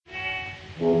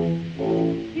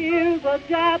Here's a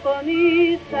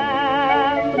Japanese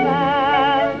sandman.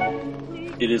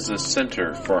 It is a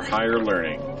center for higher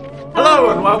learning. Hello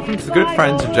and welcome to the good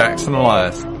friends of Jackson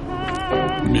Elias.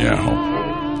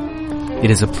 Meow.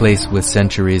 It is a place with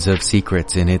centuries of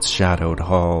secrets in its shadowed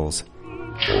halls.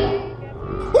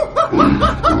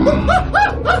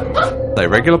 A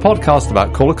regular podcast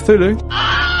about Call of Cthulhu.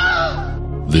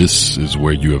 This is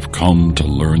where you have come to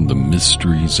learn the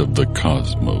mysteries of the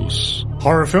cosmos.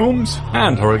 Horror films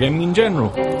And horror gaming in general.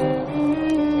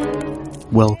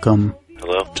 Welcome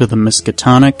to the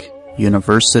Miskatonic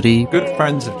University. Good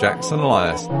friends of Jackson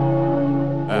Elias.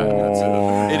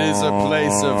 It is a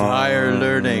place of higher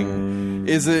learning.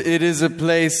 It is a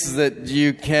place that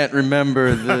you can't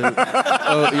remember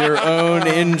your own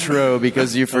intro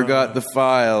because you forgot the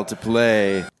file to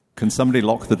play. Can somebody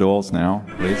lock the doors now,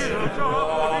 please?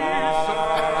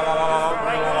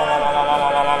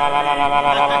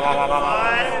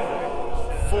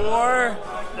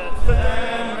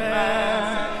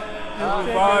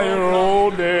 by your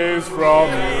old days from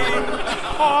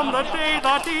on the day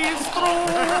that is through,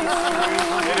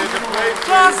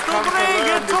 just to bring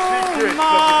it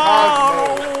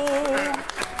tomorrow,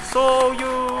 so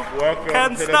you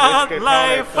can start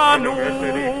life anew.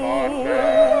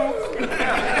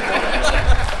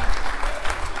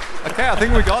 Okay, I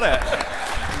think we got it.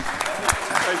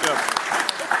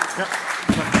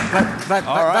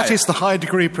 That is the high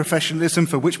degree of professionalism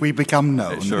for which we become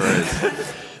known. It sure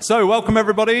is. So, welcome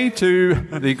everybody to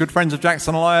the good friends of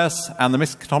Jackson Elias and the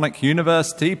Miskatonic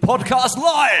University podcast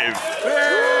live.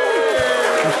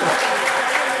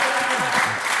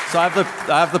 So, I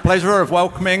have the pleasure of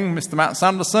welcoming Mr. Matt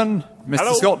Sanderson, Mr.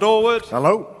 Hello. Scott Dorwood.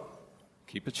 Hello.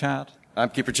 Keeper Chad. I'm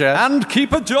Keeper Chad. And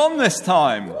Keeper John this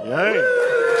time. Yay.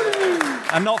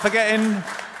 And not forgetting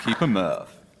Keeper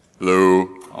Murph. Hello.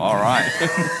 All right.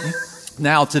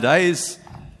 Now, today's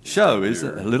show is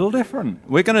a little different.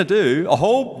 We're going to do a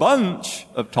whole bunch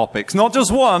of topics, not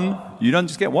just one. You don't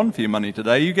just get one for your money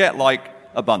today. You get, like,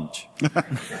 a bunch.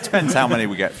 Depends how many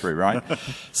we get through, right?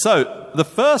 So, the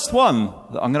first one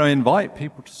that I'm going to invite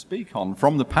people to speak on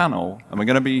from the panel, and we're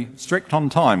going to be strict on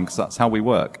time because that's how we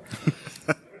work.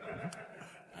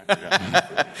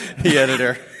 The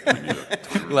editor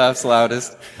laughs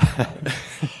loudest.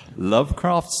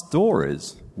 Lovecraft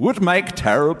stories would make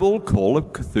terrible Call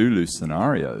of Cthulhu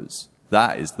scenarios.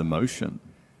 That is the motion.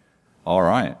 All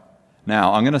right.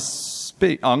 Now, I'm going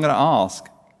to ask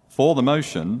for the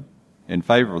motion, in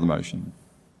favor of the motion,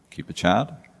 Keeper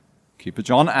Chad, Keeper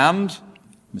John, and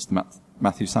Mr.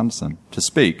 Matthew Sanderson to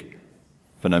speak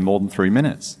for no more than 3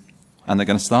 minutes. And they're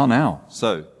going to start now.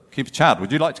 So, Keeper Chad,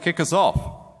 would you like to kick us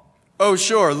off? Oh,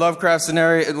 sure. Lovecraft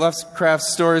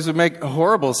stories would make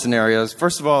horrible scenarios.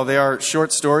 First of all, they are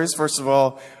short stories. First of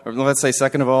all, or let's say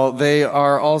second of all, they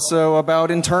are also about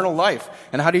internal life.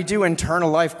 And how do you do internal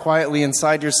life quietly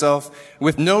inside yourself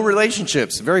with no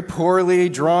relationships, very poorly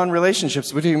drawn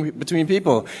relationships between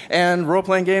people? And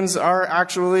role-playing games are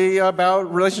actually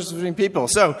about relationships between people.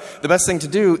 So the best thing to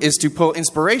do is to pull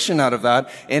inspiration out of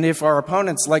that. And if our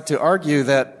opponents like to argue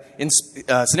that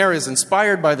scenarios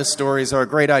inspired by the stories are a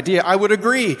great idea, I would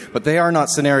agree, but they are not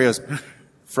scenarios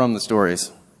from the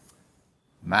stories.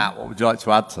 Matt, what would you like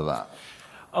to add to that?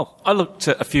 Oh, I looked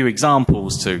at a few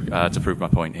examples to prove my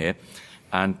point here,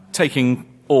 and taking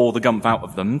all the gumph out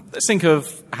of them, let's think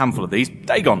of a handful of these.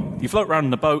 Dagon. You float around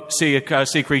in a boat, see a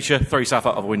creature, throw yourself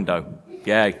out of a window.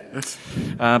 Yay.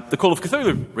 The Call of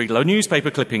Cthulhu. Read a load of newspaper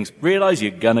clippings. Realise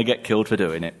you're gonna get killed for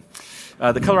doing it.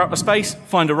 The Colour Out of Space,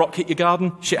 find a rock, hit your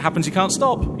garden, shit happens, you can't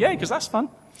stop. Yeah, because that's fun.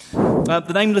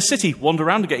 The Nameless City, wander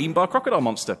around and get eaten by a crocodile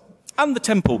monster. And the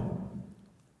Temple.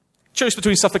 Choose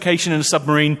between suffocation in a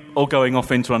submarine or going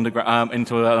off into an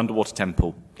underwater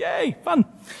temple. Yay, fun.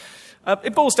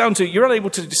 It boils down to you're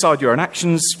unable to decide your own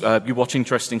actions, you watch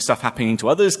interesting stuff happening to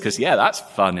others, because, yeah, that's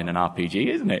fun in an RPG,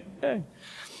 isn't it? Yay.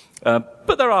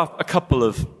 But there are a couple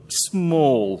of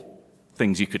small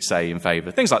things you could say in favour.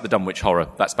 Things like the Dunwich Horror,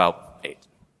 that's about it.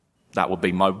 That would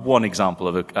be my one example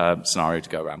of a scenario to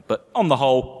go around. But on the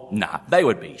whole, nah, they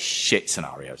would be shit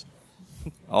scenarios.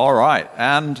 All right,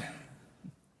 and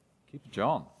Keeper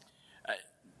John.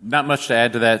 Not much to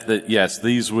add to that. Yes,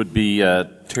 these would be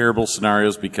terrible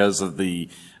scenarios because of the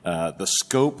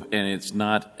scope, and it's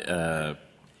not.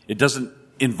 It doesn't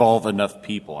involve enough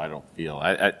people. I don't feel.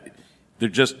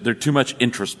 They're too much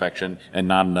introspection and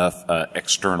not enough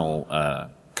external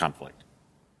conflict.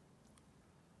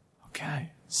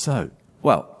 Okay, so,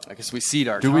 well, I guess we cede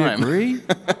our do time. we agree?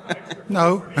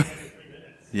 No.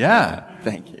 Yeah.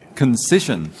 Thank you.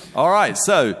 Concision. All right,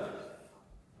 so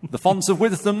the fonts of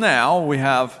wisdom now, we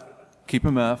have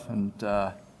Keeper Murph and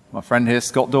my friend here,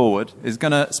 Scott Dorward, is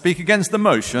going to speak against the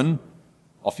motion.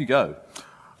 Off you go.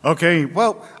 Okay,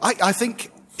 well, I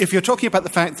think if you're talking about the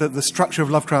fact that the structure of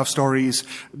Lovecraft stories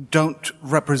don't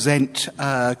represent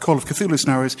Call of Cthulhu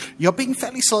scenarios, you're being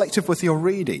fairly selective with your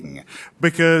reading.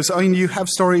 Because, you have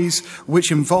stories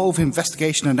which involve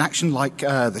investigation and action, like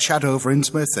The Shadow over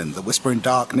Innsmouth and The Whisper in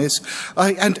Darkness.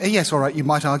 Yes, all right, you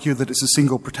might argue that it's a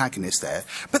single protagonist there.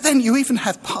 But then you even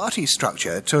have party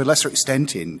structure, to a lesser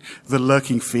extent, in The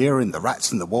Lurking Fear and The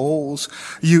Rats in the Walls.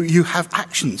 You have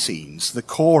action scenes, the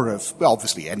core of, well,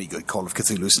 obviously, any good Call of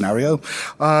Cthulhu scenario.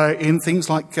 In things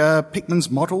like Pickman's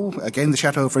Model, again, The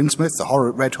Shadow over Innsmouth, The Horror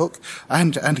at Red Hook,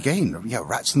 and again,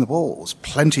 Rats in the Walls.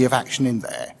 Plenty of action in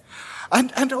there.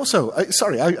 And also,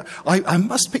 I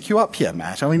must pick you up here,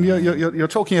 Matt. You're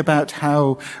talking about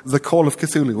how the Call of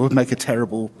Cthulhu would make a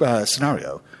terrible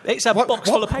scenario. It's a box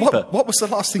full of paper. What was the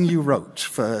last thing you wrote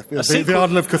for the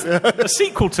Arden of Cthulhu? A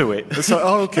sequel to it.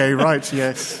 Okay, right,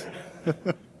 yes.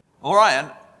 All right,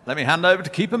 and let me hand over to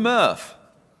Keeper Murph.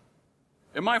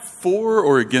 Am I for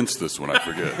or against this one? I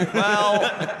forget.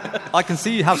 Well, I can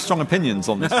see you have strong opinions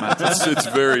on this matter. It's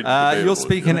very debatable. You're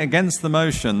speaking against the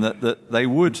motion that they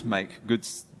would make good,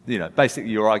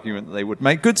 basically your argument that they would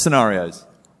make good scenarios.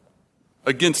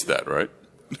 Against that, right?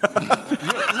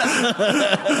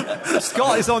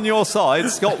 Scott is on your side.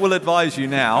 Scott will advise you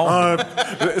now.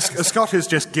 Scott has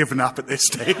just given up at this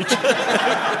stage.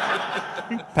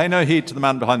 Pay no heed to the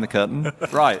man behind the curtain.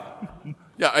 Right.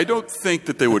 Yeah, I don't think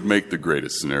that they would make the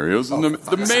greatest scenarios. And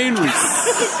the main reason...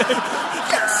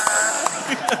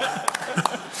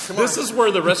 This is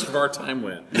where the rest of our time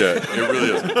went. Yeah, it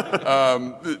really is.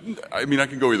 I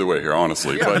can go either way here,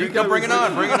 honestly. Yeah, but you go, bring it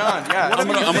on. Yeah, I'm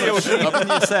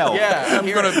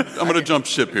gonna jump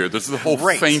ship here. This is the whole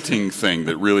fainting thing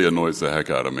that really annoys the heck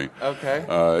out of me. Okay.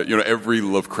 Every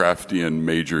Lovecraftian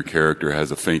major character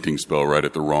has a fainting spell right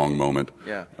at the wrong moment.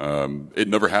 Yeah. It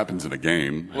never happens in a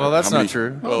game. Well, that's not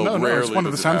true. Well, no, rarely it's one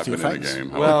of the does it sanity happen effects. in a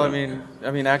game. Well,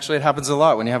 actually, it happens a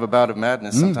lot when you have a bout of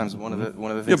madness. Sometimes one of the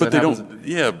things Yeah, but that they happens. don't.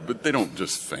 Yeah, but they don't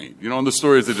just faint. In the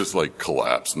stories, they just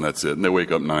collapse and that's it. And they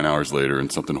wake up 9 hours later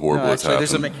and something horrible has happened.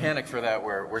 There's a mechanic for that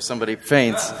where somebody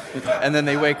faints and then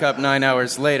they wake up 9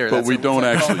 hours later. But we don't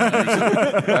actually use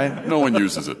it. Right? No one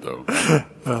uses it though.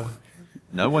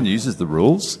 No one uses the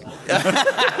rules?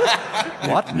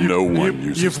 What? No one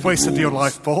uses You've wasted your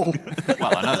life, Paul.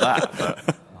 Well, I know that,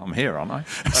 but I'm here, aren't I?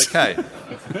 Okay.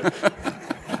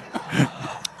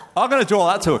 I'm going to draw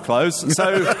that to a close.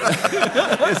 So,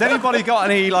 has anybody got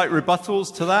any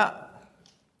rebuttals to that?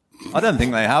 I don't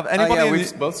think they have. Anybody?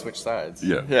 We've both switched sides.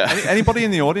 Yeah. Anybody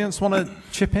in the audience want to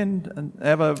chip in and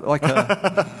have a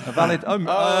valid? What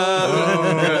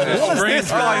does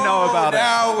this guy know about it?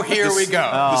 Now here we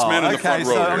go. This man in the front Okay,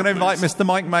 row. so I'm going to invite Mr.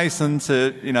 Mike Mason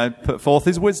to put forth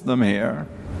his wisdom here.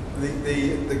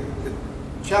 The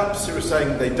chaps who are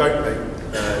saying they don't make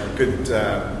good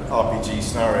RPG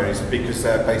scenarios because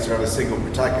they're based around a single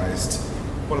protagonist.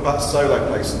 What about solo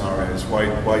play scenarios? Why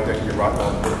don't you write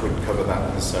one that would cover that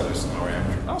in a solo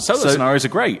scenario? Solo scenarios are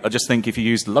great. I just think if you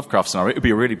use the Lovecraft scenario, it would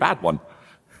be a really bad one.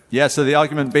 Yeah, so the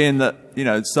argument being that,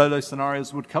 solo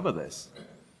scenarios would cover this.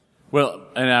 Well,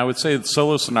 and I would say that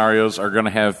solo scenarios are going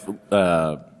to have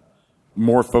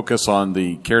more focus on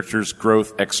the character's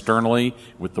growth externally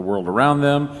with the world around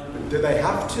them. But do they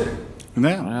have to?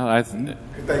 No. Well,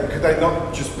 Could they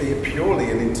not just be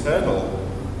purely an internal?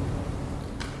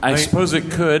 I suppose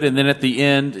it could, and then at the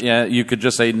end, you could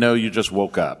just say, "No, you just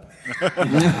woke up."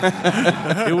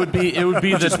 It would be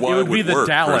the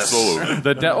Dallas.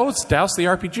 It's Dallas the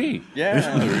RPG.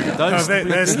 Yeah.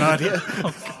 There's an idea.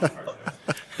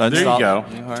 There you go.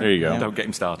 There you go. Don't get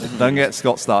him started. Don't get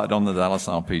Scott started on the Dallas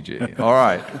RPG. All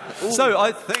right. So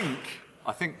I think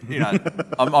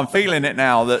I'm feeling it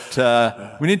now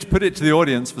that we need to put it to the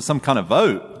audience for some kind of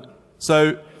vote.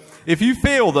 So if you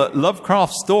feel that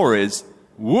Lovecraft stories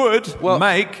would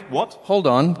make what? Hold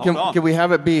on. Can we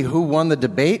have it be who won the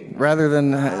debate rather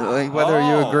than whether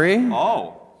you agree?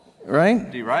 Oh.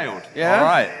 Right? Derailed. Yeah. All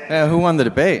right. Yeah, who won the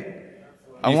debate?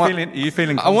 Are you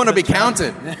feeling I want to be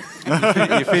counted.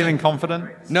 You feeling confident?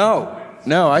 No,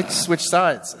 I switched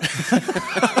sides.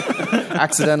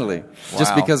 Accidentally. Wow.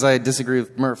 Just because I disagree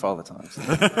with Murph all the time.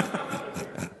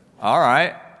 All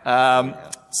right.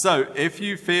 So if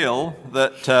you feel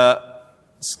that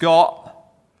Scott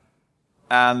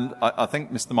and I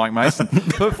think Mr. Mike Mason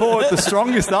put forward the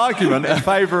strongest argument in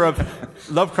favour of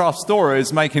Lovecraft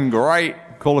stories making great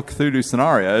Call of Cthulhu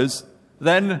scenarios,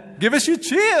 then give us your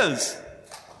cheers.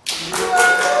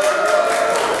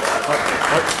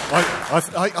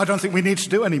 I don't think we need to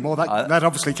do any more. That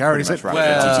obviously carries it.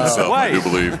 I do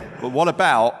believe. But what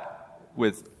about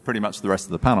with pretty much the rest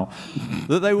of the panel,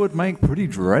 that they would make pretty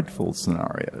dreadful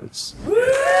scenarios.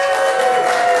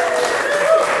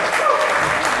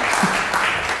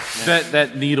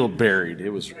 That needle buried.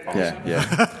 It was awesome.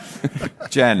 Yeah.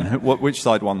 Jen, which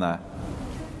side won there?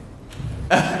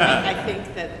 I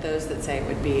think that those that say it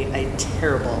would be a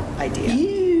terrible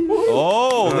idea.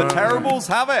 Oh, the terribles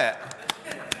have it.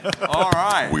 All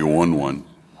right. We won one.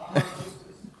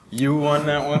 You won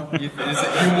that one? You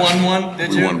won one,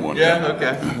 did you? We won one. Yeah,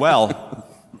 okay. Well,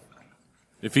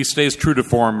 if he stays true to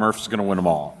form, Murph's going to win them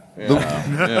all.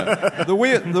 The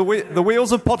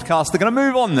wheels of podcast are going to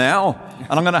move on now,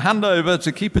 and I'm going to hand over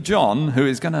to Keeper John, who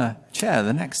is going to chair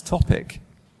the next topic.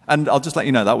 And I'll just let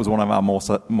you know that was one of our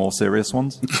more serious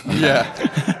ones.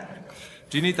 Yeah.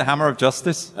 Do you need the hammer of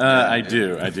justice? I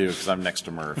do, because I'm next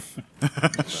to Murph.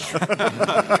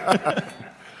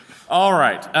 All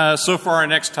right. So for our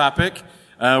next topic,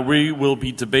 we will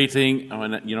be debating. Oh,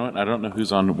 and you know what? I don't know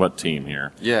who's on what team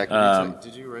here. Yeah.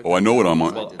 Did you write? Oh, I know what I'm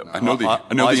on. I know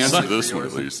the answer to this one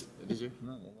at least. Did you?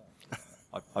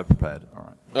 I prepared. All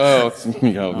right.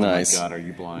 Oh, nice. My God, are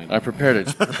you blind? I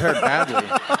prepared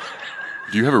badly.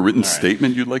 Do you have a written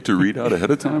statement you'd like to read out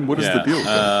ahead of time? What is the deal with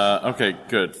that? Okay,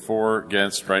 good. For,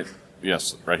 against, right?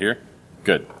 Yes, right here?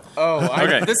 Good. Oh,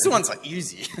 okay. This one's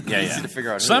easy. Yeah. Easy to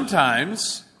figure out.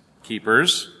 Sometimes,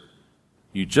 keepers,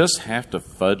 you just have to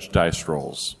fudge dice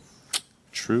rolls.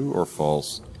 True or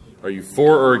false? Are you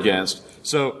for or against?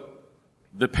 So,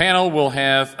 the panel will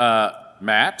have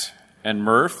Matt and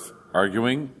Murph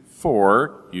arguing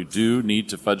for. You do need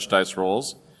to fudge dice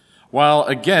rolls. While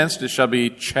against, it shall be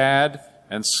Chad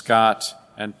and Scott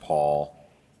and Paul.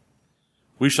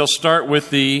 We shall start with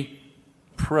the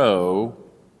pro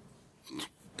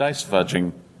dice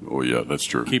fudging. Oh, yeah, that's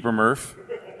true. Keeper Murph,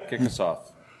 kick us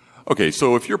off. Okay,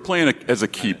 so if you're playing as a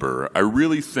keeper, I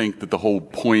really think that the whole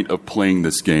point of playing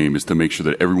this game is to make sure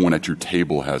that everyone at your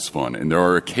table has fun. And there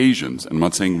are occasions, and I'm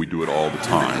not saying we do it all the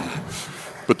time,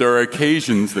 but there are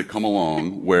occasions that come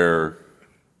along where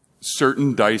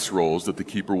certain dice rolls that the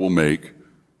keeper will make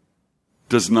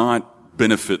does not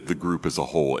benefit the group as a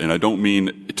whole. And I don't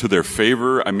mean to their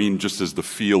favor, I mean just as the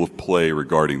feel of play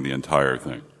regarding the entire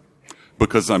thing.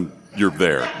 Because you're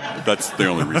there. That's the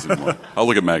only reason why. I'll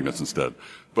look at Magnus instead.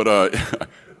 But,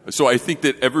 so I think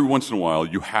that every once in a while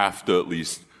you have to at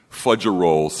least fudge a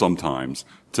roll sometimes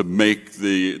to make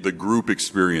the group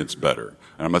experience better.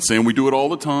 And I'm not saying we do it all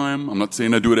the time. I'm not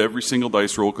saying I do it every single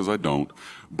dice roll, because I don't.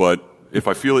 But if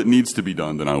I feel it needs to be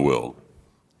done, then I will.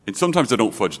 And sometimes I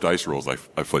don't fudge dice rolls. I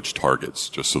fudge targets,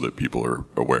 just so that people are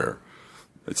aware.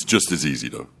 It's just as easy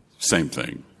to. Same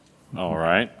thing. All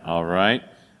right.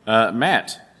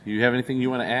 Matt, do you have anything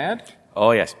you want to add?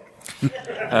 Oh, yes.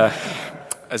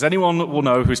 As anyone will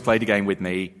know who's played a game with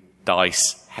me,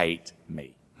 dice hate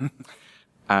me.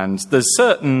 And there's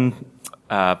certain,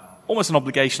 almost an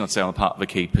obligation, I'd say, on the part of a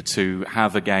keeper to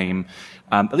have a game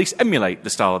at least emulate the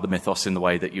style of the mythos in the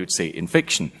way that you would see it in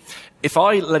fiction. If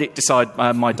I let it decide,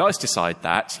 my dice decide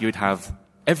that, you would have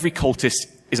every cultist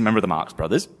is a member of the Marx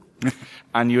Brothers,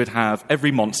 and you would have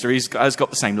every monster has got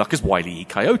the same luck as Wile E.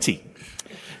 Coyote.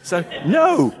 So,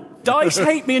 no! Dice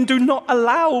hate me and do not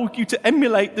allow you to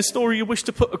emulate the story you wish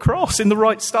to put across in the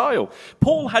right style.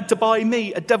 Paul had to buy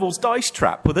me a devil's dice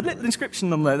trap with a little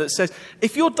inscription on there that says,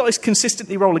 if your dice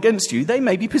consistently roll against you, they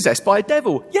may be possessed by a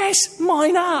devil. Yes,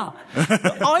 mine are.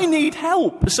 I need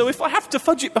help. So if I have to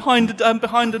fudge it behind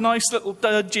a nice little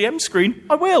GM screen,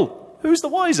 I will. Who's the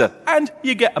wiser? And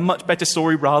you get a much better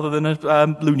story rather than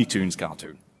a Looney Tunes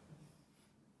cartoon.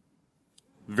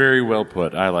 Very well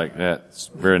put. I like that. It's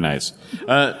very nice.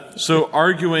 So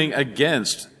arguing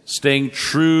against staying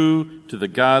true to the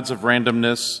gods of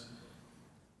randomness,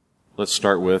 let's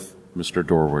start with Mr.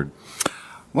 Dorward.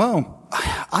 Well,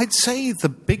 I'd say the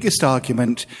biggest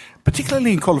argument,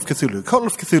 particularly in Call of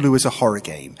Cthulhu is a horror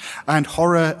game, and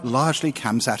horror largely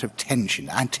comes out of tension,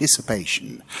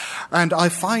 anticipation. And I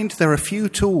find there are few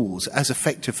tools as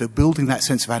effective for building that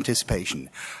sense of anticipation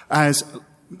as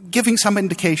giving some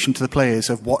indication to the players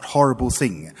of what horrible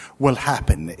thing will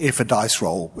happen if a dice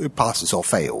roll passes or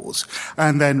fails,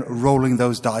 and then rolling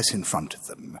those dice in front of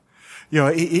them. You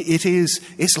know,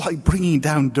 it's like bringing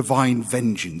down divine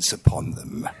vengeance upon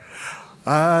them.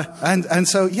 And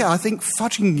so, yeah, I think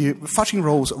fudging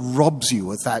rolls robs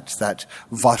you of that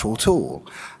vital tool.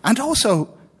 And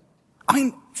also, I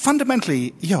mean,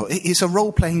 fundamentally, it's a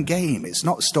role-playing game. It's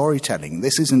not storytelling.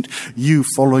 This isn't you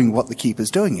following what the keeper's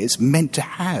doing. It's meant to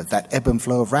have that ebb and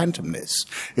flow of randomness.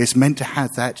 It's meant to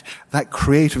have that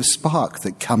creative spark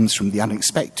that comes from the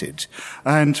unexpected.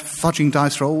 And fudging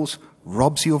dice rolls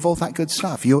robs you of all that good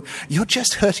stuff. You're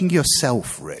just hurting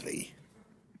yourself, really.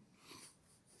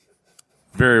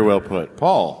 Very well put.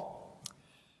 Paul.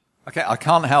 Okay, I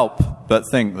can't help but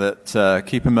think that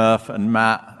Keeper Murph and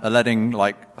Matt are letting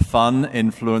fun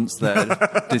influence their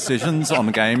decisions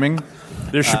on gaming.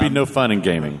 There should be no fun in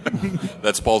gaming.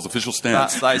 That's Paul's official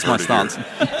stance. That is my stance.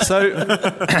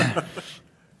 So,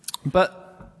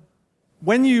 but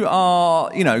when you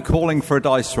are, calling for a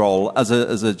dice roll as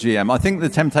a GM, I think the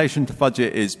temptation to fudge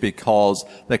it is because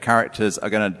the characters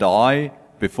are going to die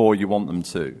before you want them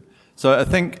to. So I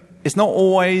think it's not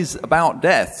always about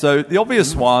death. So the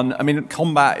obvious one,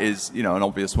 combat is, an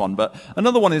obvious one, but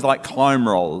another one is climb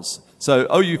rolls.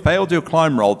 So, you failed your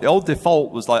climb roll. The old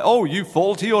default was you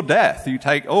fall to your death. You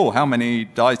take, how many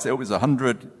dice? It was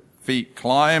 100 feet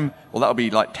climb. Well, that'll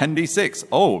be 10d6.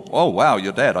 Oh, wow,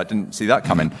 you're dead. I didn't see that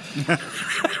coming.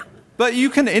 But you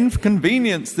can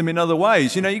inconvenience them in other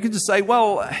ways. You can just say,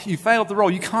 you failed the roll.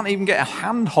 You can't even get a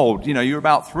handhold. You're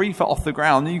about 3 foot off the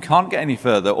ground and you can't get any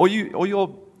further. Or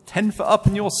you're 10 foot up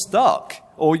and you're stuck.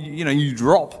 Or, you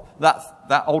drop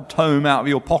that old tome out of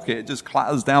your pocket. It just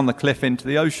clatters down the cliff into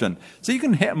the ocean. So you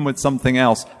can hit them with something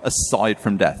else aside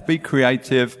from death. Be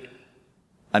creative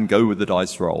and go with the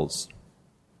dice rolls.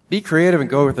 Be creative and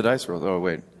go with the dice rolls. Oh,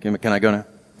 wait. Can I go now?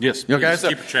 Yes, you okay?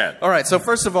 keep it chat. All right, so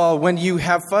first of all, when you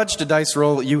have fudged a dice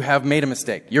roll, you have made a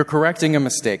mistake. You're correcting a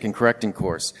mistake and correcting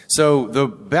course. So the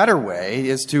better way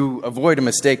is to avoid a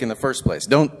mistake in the first place.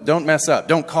 Don't mess up.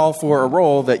 Don't call for a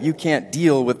roll that you can't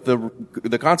deal with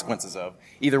the consequences of.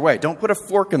 Either way, don't put a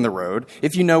fork in the road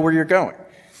if you know where you're going.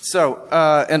 So,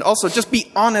 and also just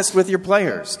be honest with your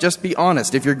players. Just be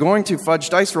honest. If you're going to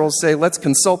fudge dice rolls, say, let's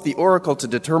consult the oracle to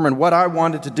determine what I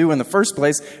wanted to do in the first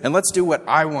place, and let's do what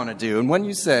I want to do. And when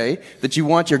you say that you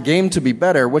want your game to be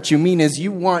better, what you mean is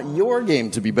you want your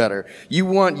game to be better. You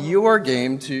want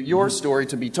your story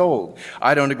to be told.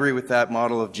 I don't agree with that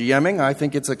model of GMing. I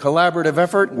think it's a collaborative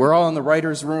effort. We're all in the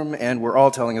writer's room, and we're all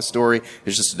telling a story.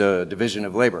 It's just a division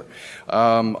of labor.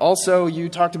 Also, you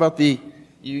talked about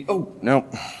no.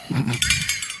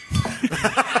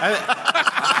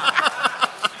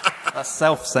 That's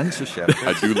self-censorship.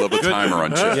 I do love a timer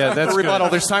on chat. Yeah, that's rebuttal.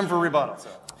 good. There's time for rebuttal.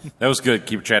 So. That was good,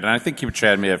 Keeper Chad. And I think Keeper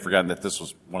Chad may have forgotten that this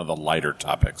was one of the lighter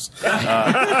topics. But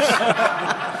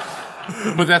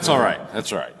that's all right.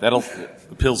 That's all right.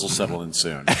 The pills will settle in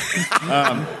soon.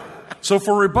 So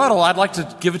for rebuttal, I'd like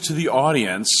to give it to the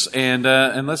audience, and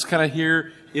let's kind of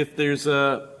hear if there's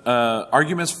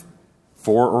arguments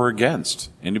for or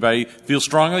against. Anybody feel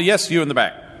strongly? Yes, you in the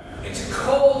back. It's a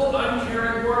cold,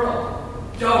 uncaring world.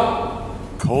 Don't.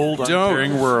 Cold,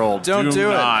 uncaring world. Don't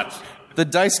do it. The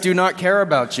dice do not care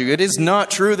about you. It is not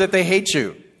true that they hate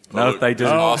you. No, they do.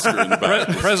 Oscar in the back.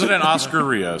 President Oscar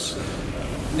Rios.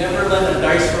 Never let a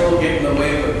dice roll get in the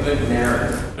way of a good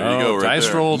narrative. There you go, right dice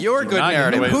there. roll. Your good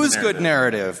narrative. Whose good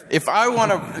narrative? If I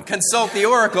want to consult the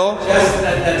oracle... Just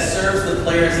that serves the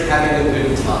players having a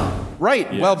good time.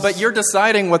 Right. Yes. Well, but you're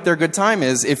deciding what their good time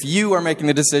is if you are making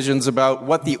the decisions about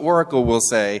what the oracle will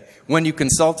say when you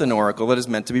consult an oracle that is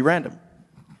meant to be random.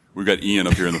 We've got Ian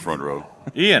up here in the front row.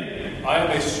 Ian. I am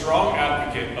a strong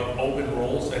advocate of open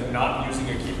rolls and not using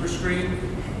a keeper screen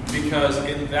because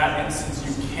in that instance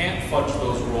you can't fudge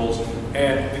those rolls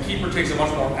and the keeper takes a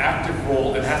much more active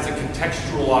role and has to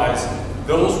contextualize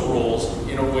those rolls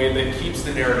in a way that keeps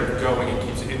the narrative going and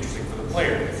keeps it interesting for the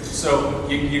player. So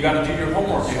you got to do your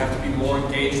homework. You have to be more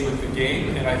engaged with the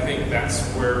game, and I think that's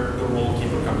where the role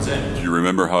keeper comes in. Do you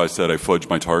remember how I said I fudge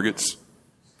my targets?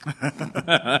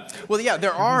 Well, yeah,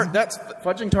 that's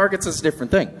fudging targets is a different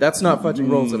thing. That's not fudging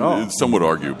rolls at all. Some would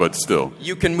argue, but still.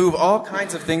 You can move all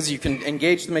kinds of things. You can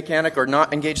engage the mechanic or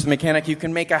not engage the mechanic. You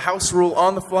can make a house rule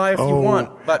on the fly if you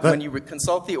want. But when you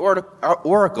consult the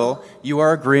oracle, you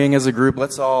are agreeing as a group.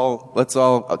 Let's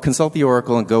all consult the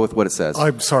oracle and go with what it says.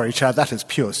 I'm sorry, Chad. That is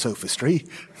pure sophistry.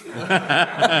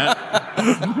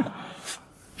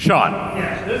 Sean.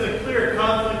 Yeah, there's a clear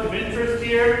conflict of interest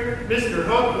here. Mr.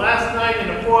 Hook, last night in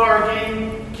a 4-hour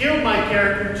game, killed my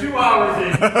character 2 hours in.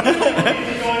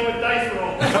 He's going with dice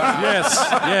roll.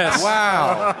 Yes.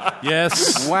 Wow.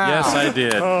 Yes. Wow. Yes, I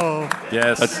did. Oh.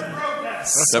 Yes.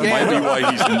 That might be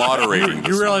why he's moderating.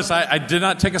 You realize I did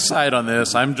not take a side on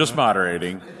this. I'm just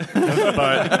moderating.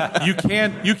 But you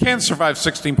can survive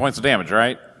 16 points of damage,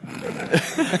 right?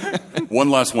 One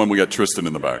last one. We got Tristan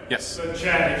in the back. Yes. So,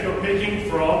 Chad, if you're picking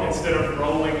from instead of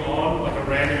rolling on like a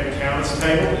random encounters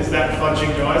table, is that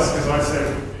fudging dice? Because I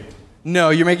said it would be. No,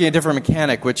 you're making a different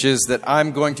mechanic, which is that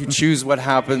I'm going to choose what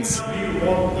happens. What do you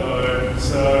want, though?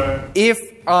 So... If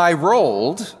I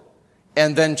rolled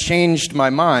and then changed my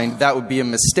mind, that would be a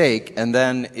mistake, and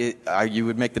then you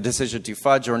would make the decision to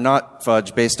fudge or not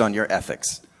fudge based on your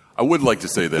ethics. I would like to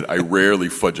say that I rarely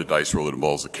fudge a dice roll that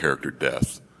involves a character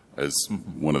death. as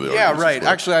one of the Yeah, arguments. right.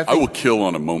 Like, Actually, I think- I will kill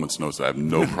on a moment's notice. I have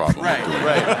no problem Right, doing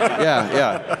right. that.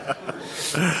 Yeah.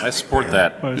 I support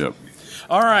that. Yep.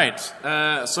 All right.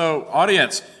 So,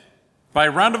 audience, by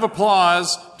round of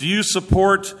applause, do you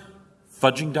support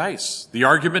fudging dice? The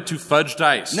argument to fudge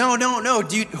dice. No.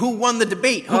 Who won the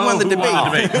debate? Who Oh, won the who debate?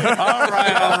 won the debate?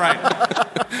 All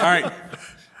right.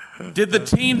 Did the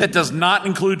team that does not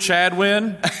include Chad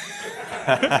win?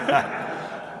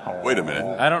 Wait a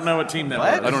minute. I don't know what team that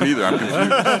What? was. I don't either. I'm confused.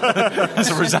 That's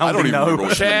a resounding no.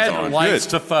 Chad likes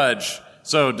to fudge.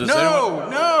 So does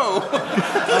anyone? No.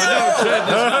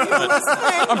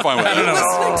 I'm fine with Are you that.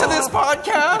 listening to this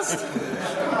podcast?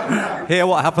 Hear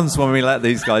what happens when we let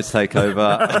these guys take over.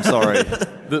 I'm sorry.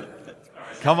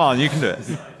 Come on, you can do it.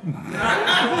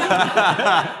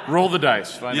 Roll the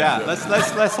dice. Find out.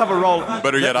 let's have a roll.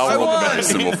 Better yet, I'll roll the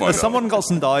dice and we'll find Has out. someone got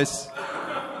some dice?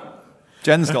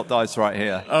 Jen's got dice right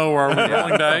here. Oh, are we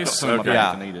rolling dice? Okay.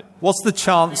 Yeah. What's the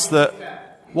chance that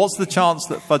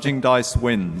fudging dice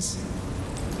wins?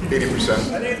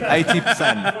 80%.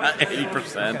 80%.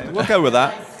 80%. We'll go with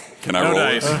that. Can I No roll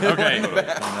dice. it? Okay.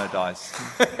 No dice.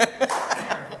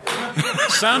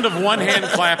 Sound of one hand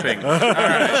clapping. All right.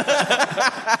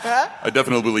 I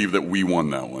definitely believe that we won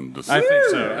that one. Just- I think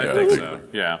so. Yeah, I think so.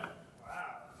 Yeah.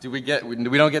 Do we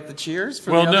don't get the cheers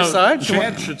from Well, the no. other side?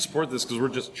 Chad should support this because we're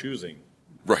just choosing.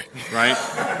 Right. Right?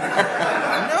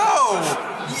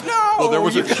 No. Well, there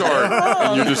was a chart,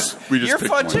 and we just You're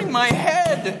picked fudging one. my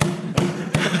head.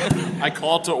 I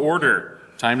call to order.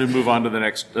 Time to move on to the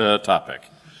next topic.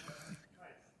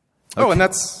 Oh, and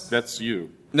that's you.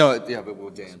 No, yeah, but we'll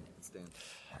Dan. It's Dan.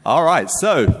 All right,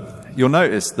 so you'll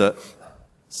notice that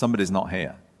somebody's not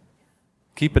here.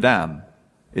 Keeper Dan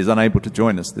is unable to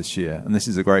join us this year, and this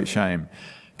is a great shame.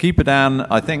 Keeper Dan,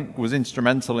 I think, was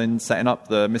instrumental in setting up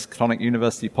the Miskatonic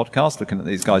University podcast, looking at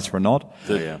these guys for a nod.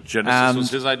 The Genesis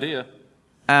was his idea.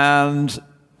 And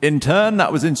in turn,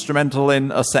 that was instrumental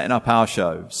in us setting up our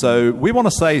show. So we want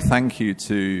to say thank you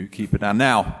to Keeper Dan.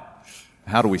 Now,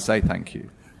 how do we say thank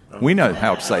you? We know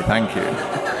how to say thank you.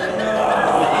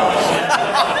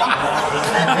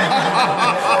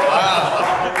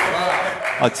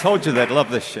 I told you they'd love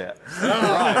this shit.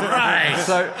 Right.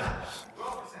 So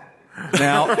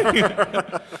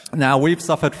now we've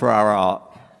suffered for our art,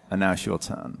 and now it's your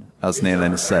turn, as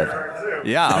Neilin has said.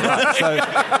 Yeah, right. So,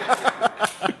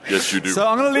 yes, you do. So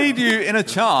I'm going to lead you in a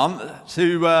chant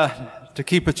to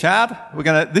keep a Chad.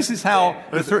 This is how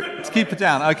to keep it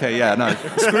down. Okay, yeah, no,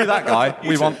 screw that guy.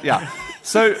 We want, yeah.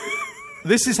 So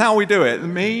this is how we do it.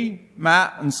 Me,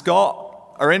 Matt, and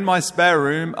Scott are in my spare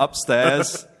room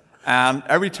upstairs. And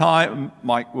every time,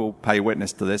 Mike will pay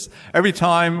witness to this, every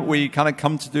time we kind of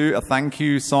come to do a thank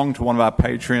you song to one of our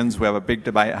patrons, we have a big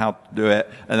debate how to do it,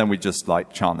 and then we just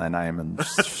like chant their name and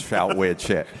shout weird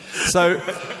shit. So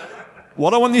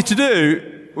what I want you to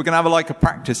do, we're going to have a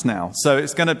practice now. So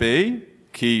it's going to be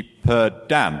Keeper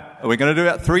Dan. We're going to do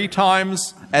it 3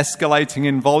 times, escalating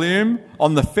in volume.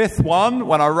 On the 5th one,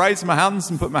 when I raise my hands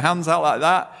and put my hands out like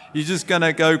that, you're just going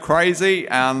to go crazy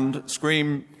and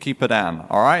scream Keeper Dan.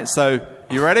 All right? So,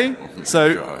 you ready?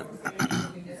 So,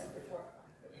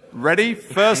 ready?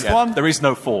 First one? There is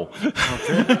no 4.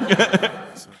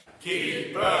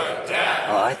 Keeper Dan.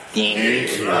 Oh, thank you.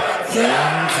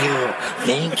 Thank you.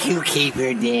 Thank you,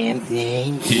 Keeper Dan.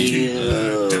 Thank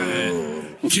you.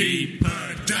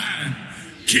 Keeper Dan. Keeper Dan.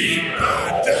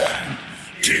 Keeper Dan.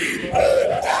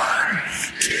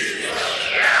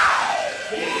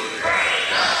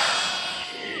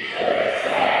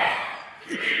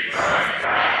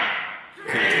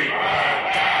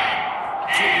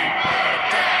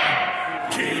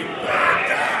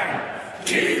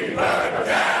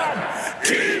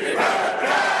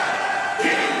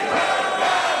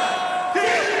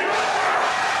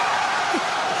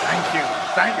 Thank you.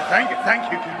 Thank you. Thank you.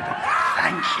 Thank you,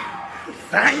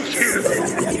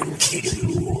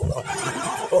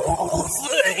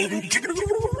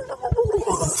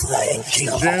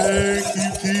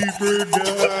 Keeper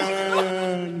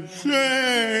Dan.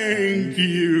 Thank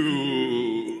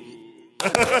you.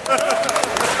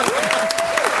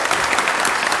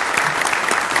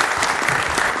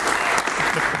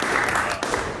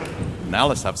 Now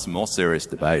let's have some more serious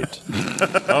debate.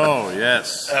 Oh,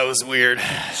 yes. That was weird.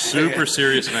 Super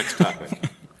serious next topic.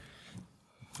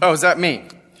 Oh, is that me?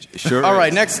 Sure. All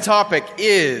right, next topic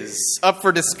is up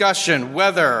for discussion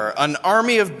whether an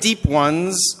army of deep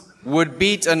ones would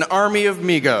beat an army of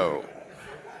Migo.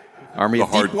 Army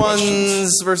of deep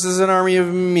ones versus an army of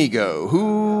Migo.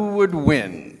 Who would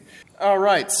win? All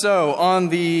right, so on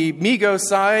the Migo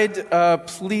side,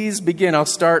 please begin. I'll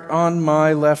start on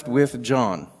my left with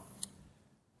John.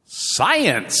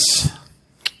 Science.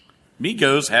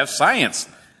 Migos have science.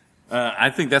 I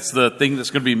think that's the thing that's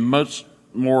going to be much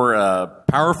more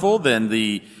powerful than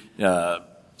the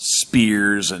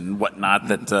spears and whatnot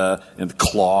and the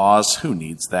claws. Who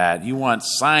needs that? You want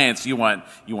science. You want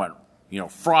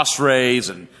frost rays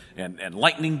and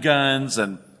lightning guns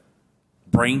and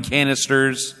brain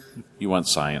canisters. You want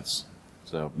science.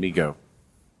 So, Migo.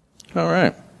 All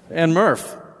right. And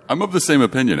Murph. I'm of the same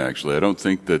opinion, actually. I don't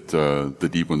think that the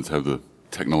Deep Ones have the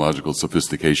technological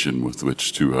sophistication with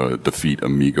which to defeat a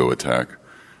Migo attack.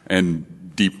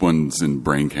 And Deep Ones in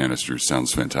brain canisters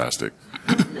sounds fantastic.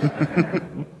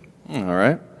 All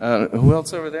right. Who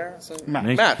else over there?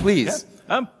 Matt, please.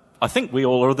 Yeah. I think we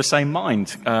all are of the same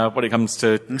mind when it comes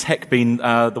to tech being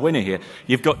the winner here.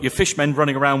 You've got your fishmen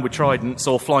running around with tridents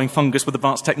or flying fungus with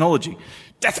advanced technology.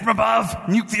 Death from above!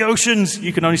 Nuke the oceans!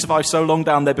 You can only survive so long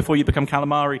down there before you become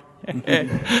calamari.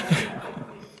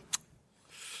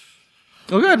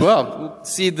 Well, good. Well, we'll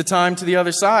cede the time to the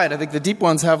other side. I think the Deep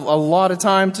Ones have a lot of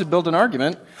time to build an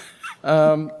argument.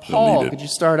 Paul, could you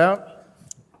start out?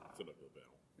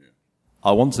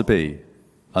 I want to be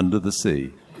under the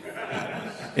sea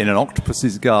in an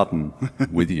octopus's garden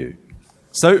with you.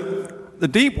 So the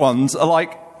Deep Ones are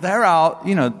like, they're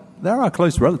our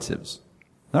close relatives.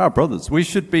 They're our brothers. We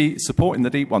should be supporting the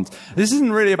Deep Ones. This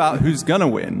isn't really about who's going to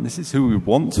win. This is who we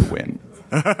want to win.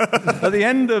 At the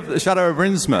end of The Shadow of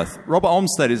Innsmouth, Robert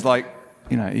Olmsted is like,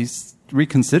 he's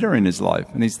reconsidering his life,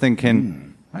 and he's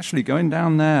thinking, actually going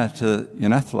down there to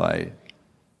Yonethle,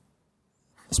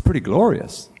 that's pretty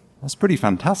glorious. That's pretty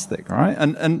fantastic, right?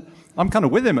 And I'm kind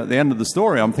of with him at the end of the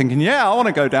story. I'm thinking, yeah, I want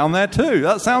to go down there too.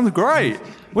 That sounds great.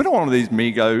 We don't want one of these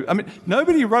Migo. I mean,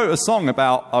 nobody wrote a song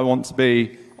about I want to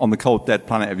be on the cold, dead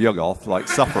planet of Yuggoth, like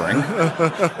suffering.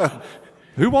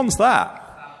 Who wants that?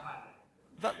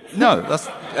 No, that's...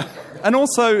 And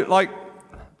also, like,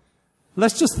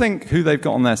 let's just think who they've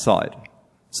got on their side.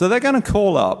 So they're going to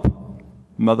call up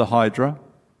Mother Hydra,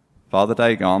 Father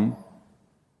Dagon,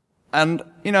 and,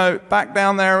 back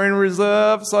down there in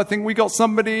reserves, I think we got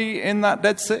somebody in that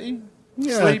dead city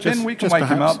sleeping. We can wake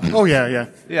him up. Oh, yeah.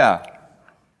 Yeah.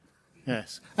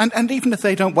 Yes. And even if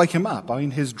they don't wake him up,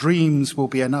 his dreams will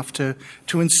be enough to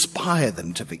inspire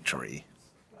them to victory.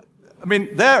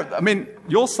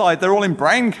 Your side, they're all in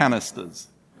brain canisters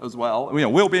as well.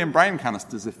 We'll be in brain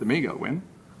canisters if the Migo win.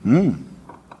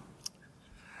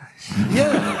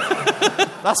 Yeah.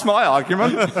 That's my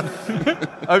argument.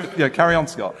 Carry on,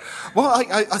 Scott. Well,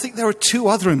 I think there are two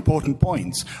other important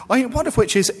points. One of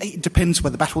which is it depends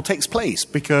where the battle takes place,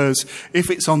 because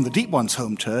if it's on the Deep One's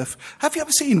home turf, have you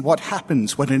ever seen what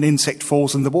happens when an insect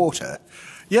falls in the water?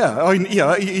 Yeah,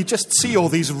 you just see all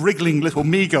these wriggling little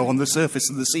Migo on the surface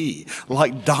of the sea,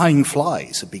 like dying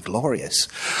flies. It'd be glorious.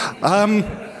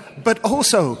 But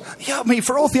also,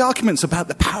 for all the arguments about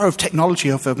the power of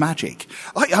technology over magic,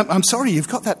 I'm sorry, you've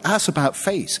got that ass-about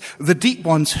face. The Deep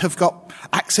Ones have got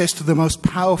access to the most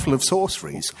powerful of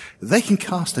sorceries. They can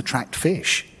cast Attract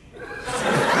Fish.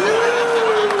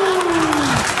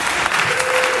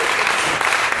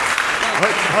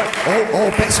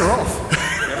 All bets are off.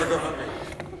 Never go hungry.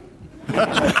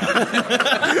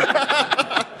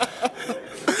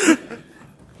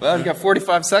 Well, you've got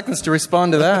 45 seconds to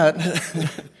respond to that.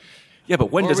 Yeah,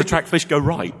 but when does Attract Fish go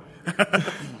right?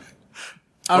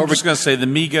 I'm just going to say the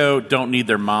Migo don't need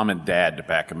their mom and dad to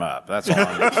back them up. That's all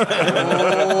I'm going to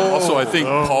say. Also, I think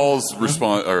Paul's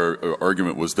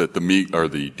argument was that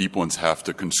the Deep Ones have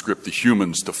to conscript the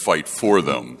humans to fight for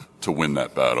them to win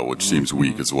that battle, which seems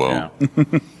weak as well.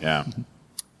 Yeah.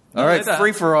 All right,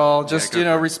 free for all. Just,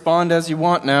 respond as you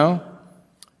want now.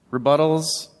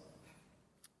 Rebuttals.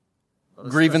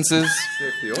 Grievances.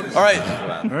 All right.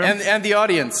 And the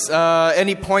audience.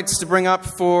 Any points to bring up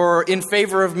in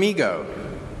favor of Migo?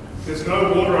 There's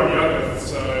no water on Yuggoth,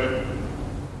 so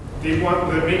the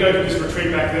Migo can just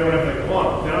retreat back there whenever they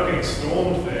want. They're not getting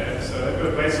stormed there, so they've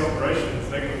got a base of operations.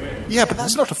 They're going to win. Yeah, but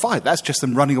that's not a fight. That's just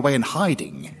them running away and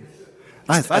hiding.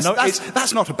 That's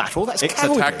not a battle. That's it's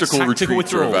cowardice. a tactical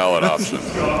retreat are a valid option.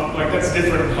 That's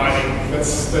different hiding.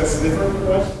 That's different,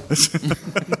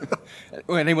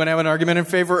 right? Anyone have an argument in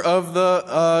favor of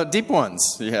the Deep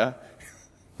Ones? Yeah.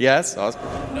 Yes?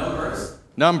 Numbers.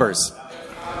 Numbers.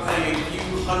 I'm saying a few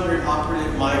hundred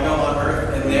operative Migo on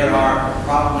Earth, and there are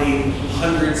probably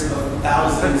hundreds of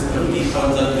thousands of Deep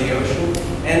Ones under the ocean.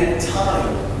 And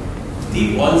time.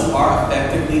 Deep Ones are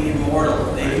effectively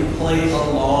immortal. They can play a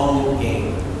long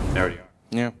game. There you go.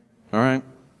 Yeah. All right.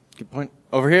 Good point.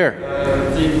 Over here.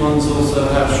 Deep Ones also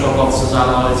have Shoggoths as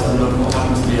allies, and look what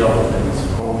happens to the other things.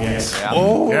 Oh, yes.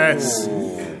 Oh. Yes.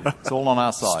 It's all on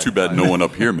our side. It's too bad no one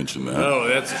up here mentioned that. Oh,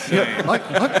 that's a shame.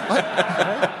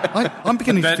 I'm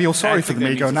beginning to feel sorry for the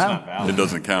Migo now. It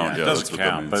doesn't count. Yeah, it doesn't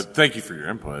count. But thank you for your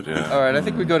input. Yeah. All right, I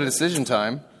think we go to decision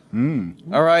time.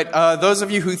 All right, those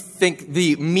of you who think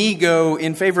the Migo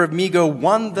in favor of Migo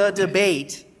won the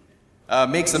debate,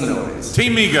 make some noise.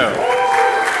 Team Migo.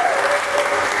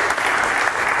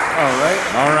 All right.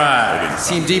 All right.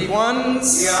 Team Deep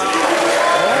Ones.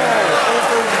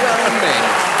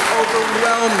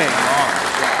 Overwhelming.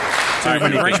 All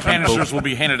right, the range canisters will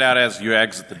be handed out as you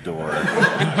exit the door.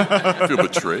 I feel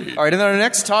betrayed. All right, and then our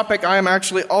next topic I am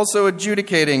actually also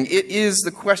adjudicating. It is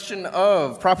the question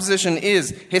of, proposition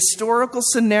is, historical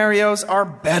scenarios are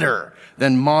better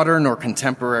than modern or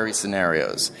contemporary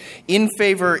scenarios. In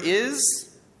favor is...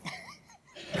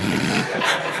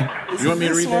 You want me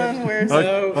to read that? One? Where's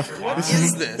what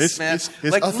is this, man?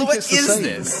 Like, what is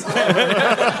this?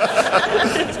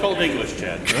 It's called English,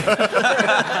 Chad.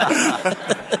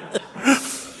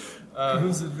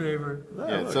 Who's in favor?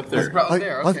 Yeah, it's up there.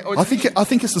 I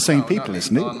think it's the same people,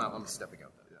 isn't it? I'm stepping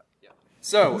out there. Yeah.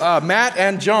 So, Matt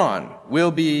and John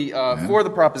will be for the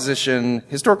proposition,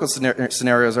 historical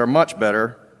scenarios are much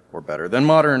better, or better, than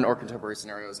modern or contemporary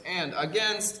scenarios. And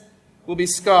against will be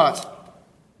Scott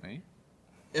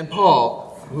and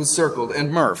Paul, who's circled, and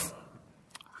Murph.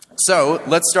 So,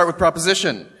 let's start with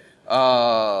proposition.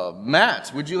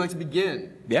 Matt, would you like to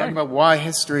begin? Yeah. Talking about why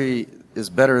history is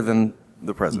better than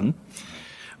the present.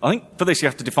 I think for this you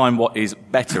have to define what is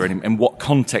better and in what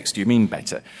context do you mean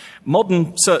better.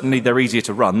 Modern, certainly they're easier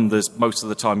to run. There's most of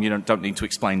the time you don't need to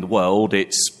explain the world.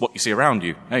 It's what you see around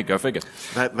you. Hey, go figure.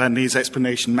 That needs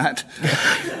explanation, Matt.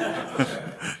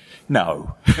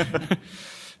 No.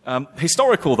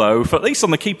 Historical, though, for at least on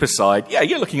the keeper's side, yeah,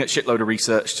 you're looking at shitload of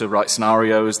research to write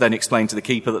scenarios, then explain to the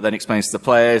keeper, that then explains to the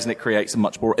players, and it creates a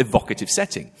much more evocative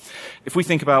setting. If we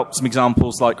think about some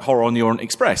examples like Horror on the Orient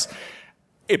Express,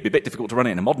 it'd be a bit difficult to run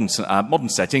it in a modern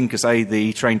setting, because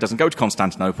the train doesn't go to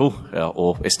Constantinople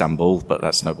or Istanbul, but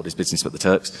that's nobody's business but the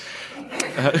Turks.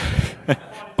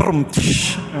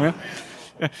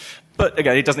 But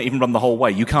again, it doesn't even run the whole way.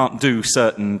 You can't do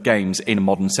certain games in a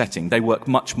modern setting. They work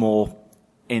much more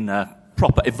in a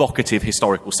proper evocative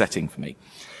historical setting for me.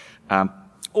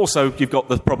 Also, you've got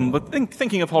the problem with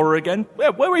thinking of horror again.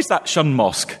 Where is that Shun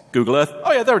Mosque? Google Earth.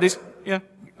 Oh yeah, there it is. Yeah.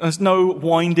 There's no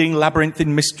winding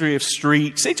labyrinthine mystery of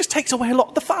streets. It just takes away a lot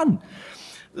of the fun.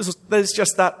 There's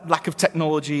just that lack of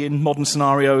technology in modern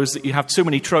scenarios that you have too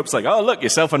many tropes like, oh, look, your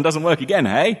cell phone doesn't work again,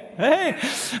 hey? Hey.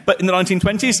 But in the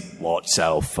 1920s, what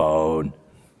cell phone?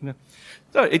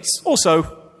 So it's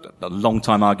also a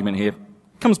long-time argument here.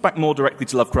 Comes back more directly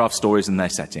to Lovecraft stories and their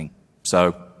setting.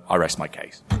 So I rest my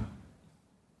case.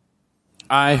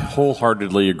 I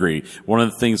wholeheartedly agree. One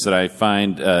of the things that I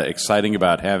find exciting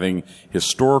about having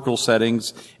historical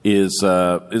settings is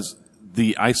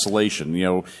the isolation.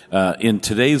 You know, in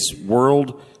today's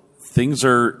world,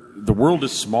 the world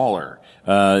is smaller.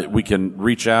 We can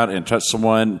reach out and touch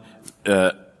someone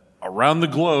around the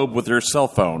globe with their cell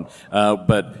phone.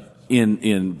 But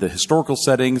in the historical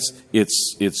settings,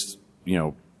 it's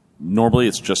normally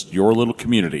it's just your little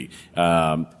community.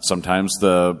 Sometimes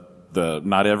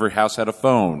not every house had a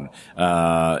phone.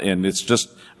 And it's just,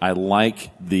 I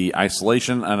like the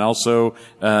isolation and also,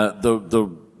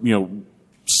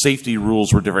 safety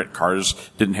rules were different. Cars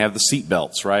didn't have the seat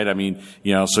belts, right? I mean,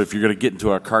 so if you're going to get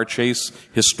into a car chase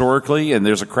historically and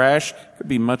there's a crash, it could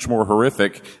be much more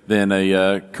horrific than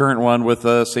a current one with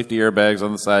safety airbags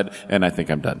on the side. And I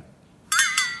think I'm done.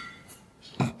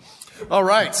 All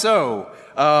right, so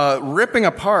ripping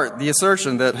apart the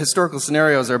assertion that historical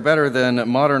scenarios are better than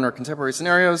modern or contemporary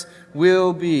scenarios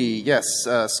will be, yes,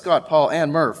 Scott, Paul,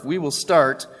 and Murph. We will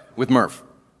start with Murph.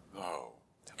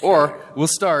 Or we'll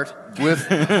start with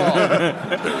Paul.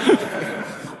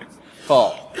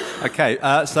 Paul. Okay,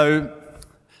 so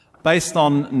based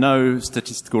on no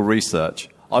statistical research,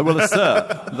 I will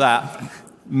assert that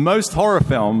most horror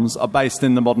films are based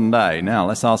in the modern day. Now,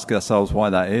 let's ask ourselves why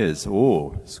that is.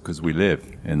 Oh, it's because we live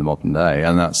in the modern day,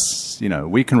 and that's,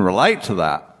 we can relate to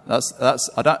that.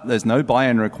 There's no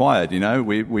buy-in required,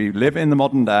 We live in the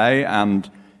modern day, and,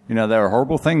 there are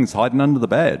horrible things hiding under the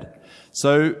bed.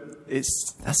 So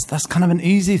that's kind of an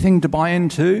easy thing to buy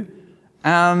into.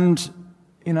 And,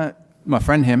 my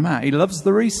friend here, Matt, he loves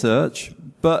the research,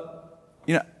 but,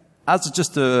 as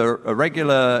just a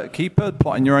regular keeper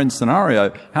plotting your own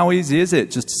scenario, how easy is it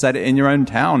just to set it in your own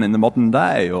town in the modern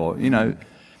day? Or,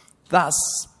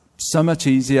 that's so much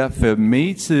easier for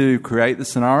me to create the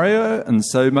scenario and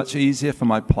so much easier for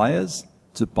my players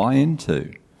to buy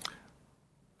into.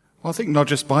 Well, I think not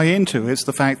just buy into, it's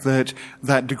the fact that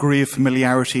that degree of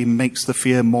familiarity makes the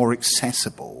fear more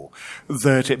accessible,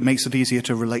 that it makes it easier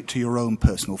to relate to your own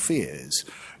personal fears.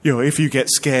 You know, if you get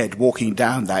scared walking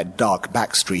down that dark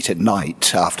back street at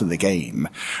night after the game,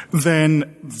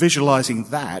 then visualizing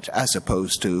that as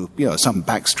opposed to, you know, some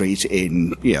back street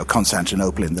in, you know,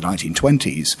 Constantinople in the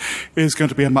 1920s is going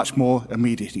to be a much more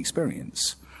immediate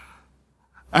experience.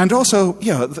 And also,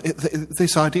 you know,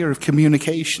 this idea of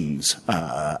communications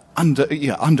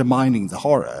undermining the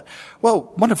horror.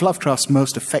 Well, one of Lovecraft's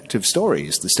most effective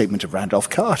stories, The Statement of Randolph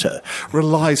Carter,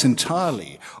 relies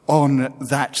entirely on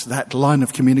that line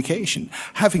of communication.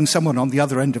 Having someone on the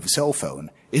other end of a cell phone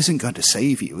isn't going to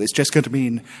save you. It's just going to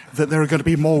mean that there are going to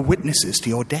be more witnesses to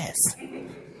your death.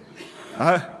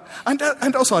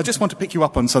 And also, I just want to pick you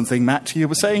up on something, Matt. You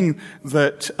were saying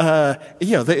that,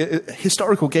 the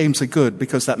historical games are good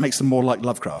because that makes them more like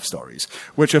Lovecraft stories,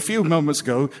 which a few moments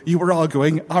ago you were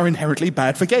arguing are inherently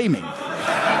bad for gaming.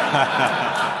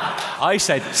 I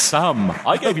said some.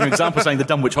 I gave you an example saying the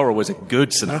Dunwich Horror was a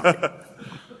good scenario.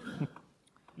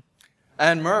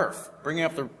 And Murph, bringing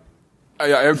up the...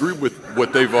 I agree with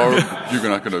what they've already... You're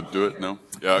not going to do it? No?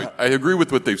 Yeah, I agree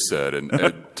with what they've said. And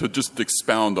to just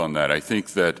expound on that, I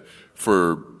think that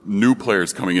for new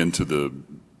players coming into the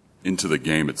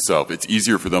game itself, it's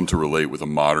easier for them to relate with a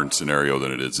modern scenario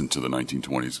than it is into the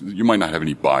 1920s. You might not have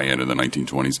any buy-in in the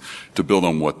 1920s. To build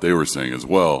on what they were saying as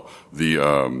well, the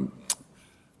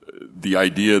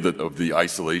idea of the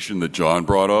isolation that John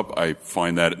brought up, I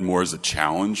find that more as a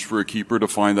challenge for a keeper to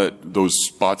find those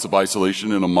spots of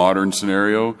isolation in a modern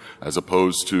scenario as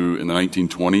opposed to in the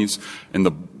 1920s.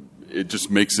 And it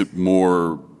just makes it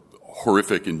more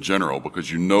horrific in general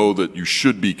because you know that you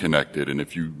should be connected. And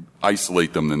if you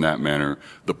isolate them in that manner,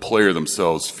 the player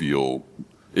themselves feel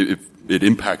it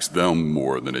impacts them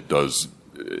more than it does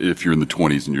if you're in the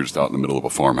 20s and you're just out in the middle of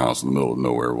a farmhouse in the middle of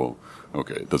nowhere. Well,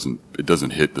 okay, it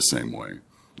doesn't hit the same way.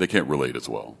 They can't relate as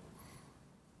well.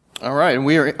 All right, and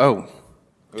we are... Oh.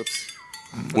 Oops.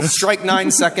 We'll strike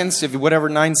 9 seconds. If whatever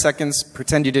 9 seconds,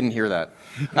 pretend you didn't hear that.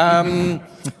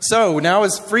 So now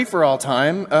is free-for-all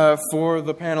time for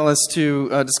the panelists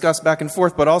to discuss back and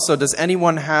forth, but also, does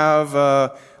anyone have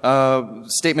a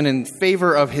statement in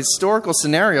favor of historical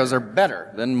scenarios are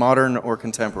better than modern or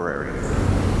contemporary? I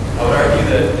would argue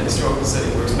that the historical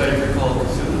setting works better for Call of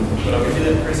Cthulhu, but I'll give you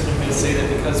that person who's going to say that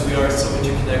because we are so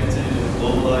interconnected and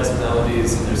globalized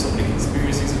nowadays and there's so many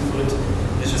conspiracies afoot,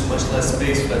 there's just much less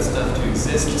space for that stuff to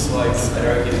exist. So I'd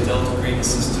argue the Delta Green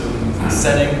system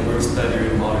setting works better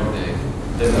in modern day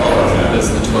than Call of Cthulhu does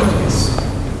in the 20s.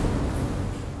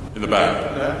 In the back.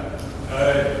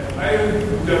 I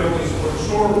definitely support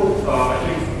historical. I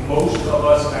think most of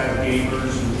us as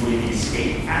gamers enjoy the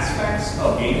escape aspects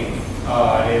of gaming. It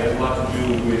has a lot to do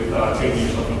with taking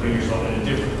yourself and putting yourself in a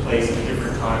different place at a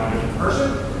different time, a different person.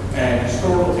 And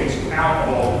historical takes you out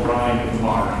of all the grind of the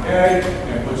modern day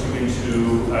and puts you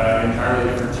into an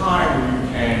entirely different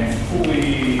time where you can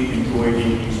fully enjoy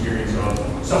the experience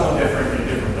of someone different in a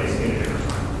different place in a different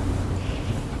time.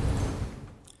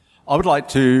 I would like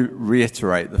to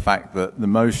reiterate the fact that the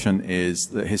motion is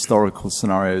that historical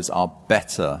scenarios are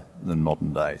better than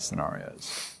modern day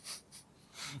scenarios.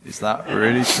 Is that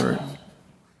really true?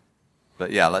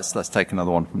 But yeah, let's take another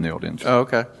one from the audience. Oh,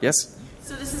 okay. Yes?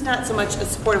 So this is not so much a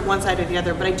support of one side or the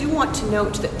other, but I do want to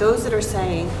note that those that are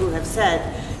saying, who have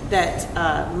said that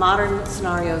modern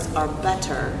scenarios are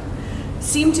better,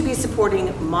 seem to be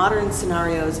supporting modern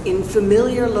scenarios in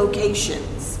familiar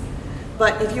locations.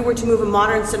 But if you were to move a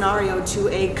modern scenario to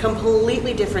a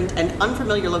completely different and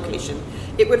unfamiliar location,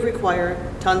 it would require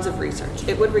tons of research.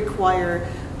 It would require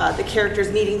the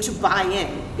characters needing to buy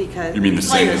in because you mean the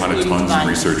same kind of tons of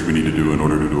research we need to do in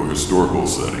order to do a historical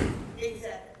setting?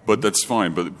 Exactly. But that's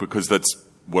fine, because that's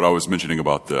what I was mentioning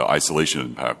about the isolation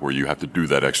impact, where you have to do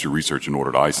that extra research in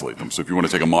order to isolate them. So if you want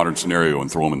to take a modern scenario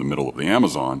and throw them in the middle of the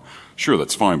Amazon, sure,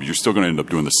 that's fine, but you're still going to end up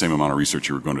doing the same amount of research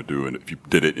you were going to do, and if you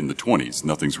did it in the 20s,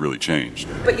 nothing's really changed.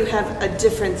 But you have a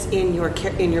difference in your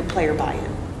player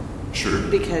buy-in. Sure.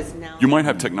 Because now you might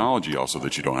have technology also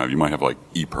that you don't have. You might have like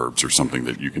EPIRBs or something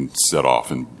that you can set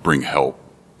off and bring help,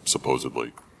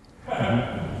 supposedly.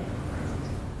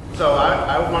 So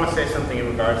I would want to say something in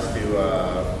regards to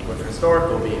with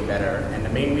historical being better, and the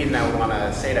main reason I would want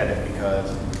to say that is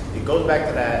because it goes back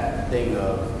to that thing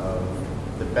of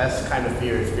the best kind of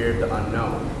fear is fear of the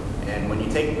unknown. And when you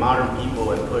take modern people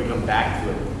and put them back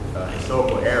to a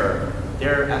historical era,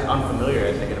 they're as unfamiliar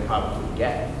as they're going to probably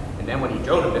get. And then when you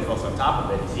throw the mythos on top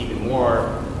of it, it's even more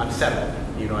unsettling.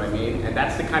 You know what I mean? And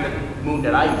that's the kind of mood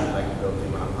that I usually like to go to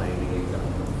when I'm playing the games that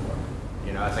I'm looking for.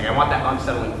 You know? it's like I want that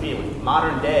unsettling feeling.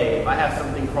 Modern day, if I have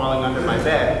something crawling under my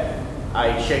bed,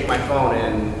 I shake my phone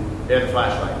and there's a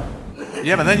flashlight.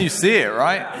 Yeah, but then you see it,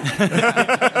 right?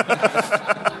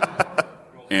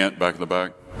 Ant back in the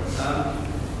back.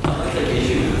 I take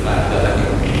issue with the fact that I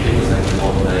think people say in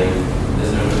modern day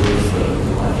there's no rules for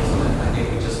life or something. I think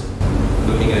we're just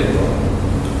looking at it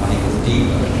I think it's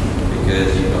deeper because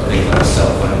you've got things like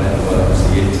cell phone networks,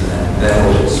 the internet, they're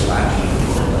all expansion.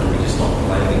 We're just not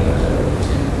blaming those areas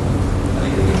yet. I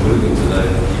think if we're moving to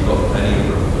those, you've got plenty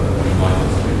of room for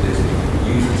microconstructors. We can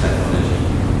use the technology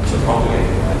to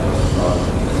propagate the microconstructors rather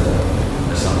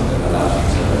than as something that allows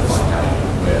you to find out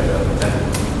where the technology.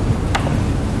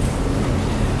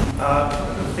 One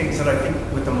of the things that I think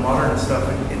with the modern stuff,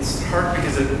 it's hard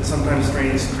because it sometimes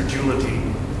strains credulity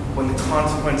when the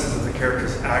consequences of the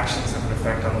character's actions have an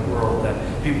effect on the world that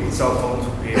people with cell phones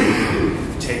would be able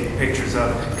to take pictures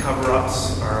of.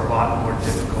 Cover-ups are a lot more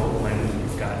difficult when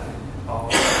you've got all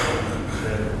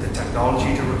the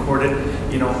technology to record it.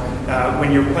 You know,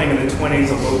 when you're playing in the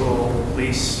 20s, a local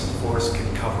police force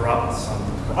can cover up some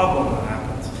problem that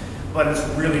happens, but it's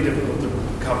really difficult to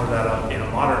cover that up in a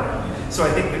modern era. So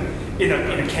I think that in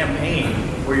a campaign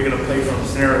where you're going to play from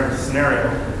scenario to scenario,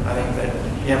 I think that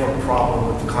you have a problem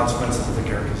with the consequences of the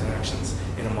character's actions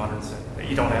in a modern setting that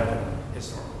you don't have in a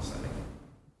historical setting.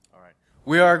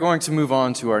 We are going to move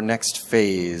on to our next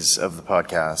phase of the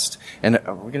podcast. And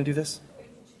are we going to do this?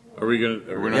 Are we going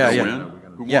to win?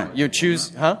 Yeah, you choose,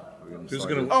 huh? Who's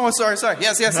going to? Oh, sorry.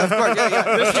 Yes, of course.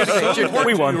 Yeah.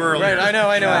 We won. Right, I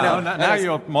know. Now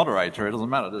you're moderator. It doesn't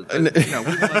matter. We want to know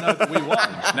that we won.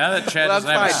 Now that Chad doesn't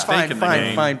have a stake in the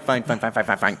game.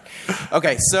 Fine.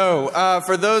 Okay, so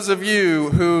for those of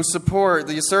you who support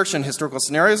the assertion historical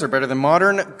scenarios are better than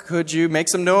modern, could you make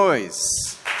some noise?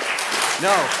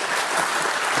 No.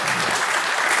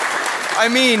 I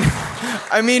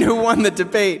mean, who won the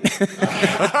debate?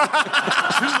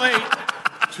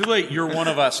 Too late. You're one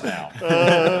of us now.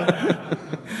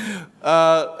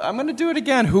 I'm going to do it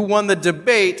again. Who won the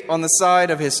debate on the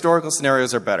side of historical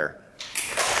scenarios are better?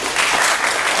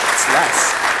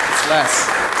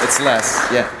 It's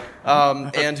less. Yeah.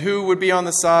 And who would be on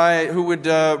the side? Who would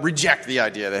reject the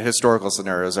idea that historical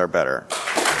scenarios are better?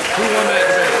 Who won that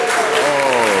debate?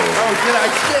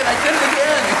 I did it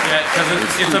again. Yeah, because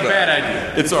it's a bad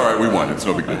idea. It's all right. We won. It's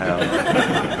no big deal.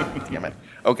 Damn it.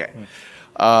 Okay.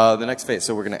 The next phase.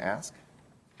 So we're going to ask?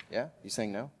 Yeah? You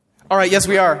saying no? All right. Yes,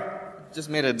 we are. Just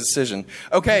made a decision.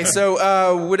 Okay.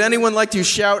 So would anyone like to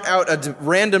shout out a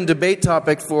random debate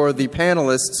topic for the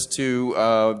panelists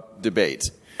to debate?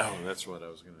 Oh, that's what I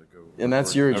was going to go. And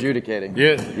that's your adjudicating.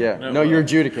 Yeah. No, you're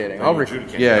adjudicating.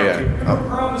 Yeah. I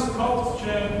promised cults,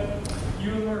 Jim.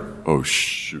 You and Murph. Oh,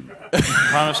 shoot.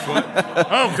 Promised what?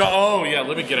 Oh, God. Oh, yeah.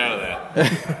 Let me get out of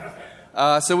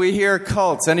that. So we hear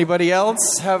cults. Anybody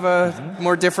else have a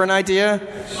more different idea?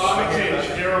 Armitage,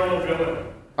 hero or villain.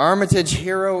 Armitage,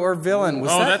 hero or villain. Was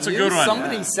that that's a you? good one.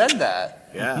 Somebody said that.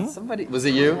 Yeah. Somebody. Was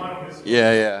it you?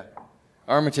 Yeah.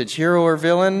 Armitage, hero or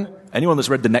villain? Anyone that's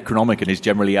read the Necronomicon is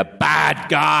generally a bad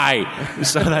guy.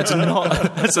 So that's a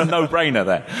no-brainer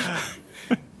there.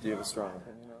 Do you have a strong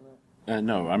opinion on that?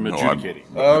 No, I'm adjudicating.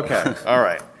 Okay. All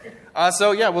right.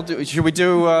 So we'll do. Should we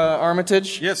do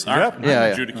Armitage? Yes. I'm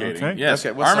adjudicating. Okay. Yes.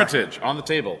 Okay, Armitage on the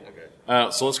table.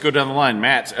 Okay. So let's go down the line.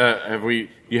 Matt, do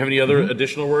you have any other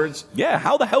additional words? Yeah.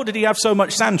 How the hell did he have so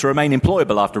much sand to remain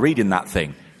employable after reading that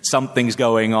thing? Something's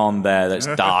going on there that's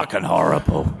dark and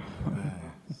horrible.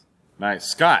 Nice.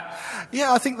 Scott.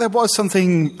 Yeah, I think there was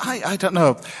something, I don't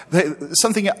know,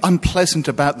 something unpleasant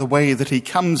about the way that he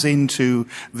comes into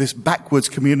this backwoods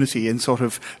community and sort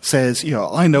of says,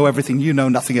 I know everything, you know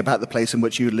nothing about the place in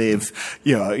which you live,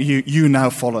 you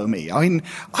now follow me. I mean,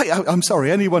 I'm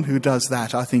sorry, anyone who does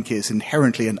that, I think, is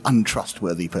inherently an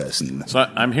untrustworthy person. So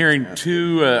I'm hearing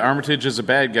two Armitage is a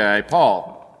bad guy.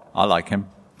 Paul. I like him.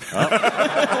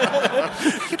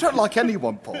 You don't like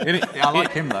anyone, Paul. I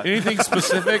like him, though. Anything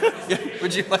specific?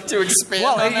 Would you like to expand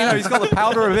Well, on that? he's got the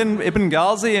powder of Ibn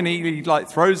Ghazi, and he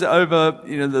throws it over,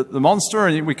 the monster,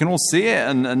 and we can all see it,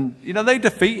 and they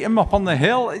defeat him up on the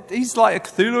hill. He's like a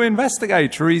Cthulhu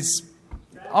investigator.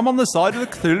 I'm on the side of the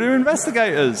Cthulhu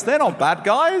investigators. They're not bad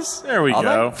guys. There we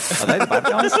go. Are they the bad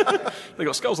guys? They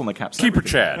got skulls on their caps. Keeper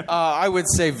Chad. I would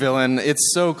say villain.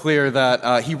 It's so clear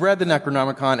that he read the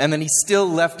Necronomicon and then he still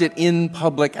left it in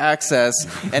public access,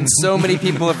 and so many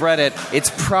people have read it. It's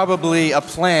probably a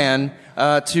plan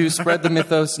to spread the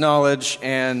mythos knowledge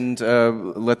and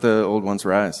let the old ones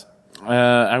rise.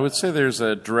 I would say there's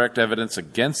direct evidence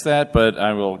against that, but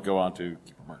I will go on to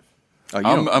Keeper Murph.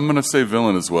 I'm going to say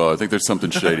villain as well. I think there's something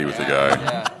shady with the guy.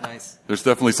 Yeah, nice. There's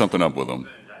definitely something up with him.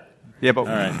 Yeah, but all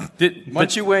right.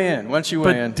 Once you weigh in.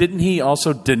 But didn't he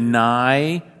also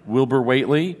deny Wilbur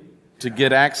Whately to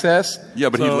get access? Yeah,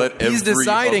 but he let every he's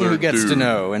deciding other who gets to dude-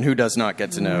 know and who does not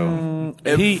get to know.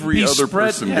 Every other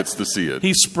person gets to see it.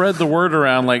 He spread the word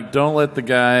around like, don't let the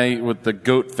guy with the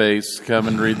goat face come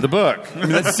and read the book. I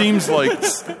mean, that seems like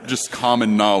just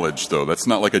common knowledge, though. That's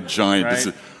not like a giant...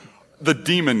 Right. The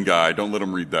demon guy, don't let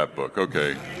him read that book.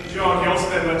 Okay. John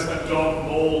Helston lets a dog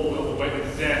bowl will away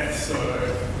with death, so...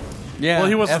 Yeah. Well,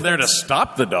 he wasn't there to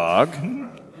stop the dog.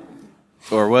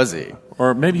 Or was he?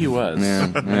 Or maybe he was.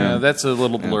 Yeah. That's a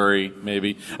little blurry,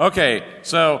 maybe. Okay,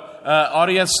 so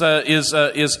audience, is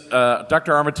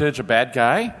Dr. Armitage a bad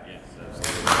guy?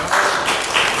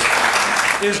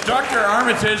 Is Dr.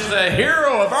 Armitage the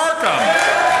hero of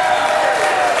Arkham?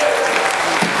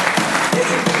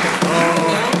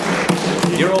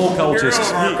 You're all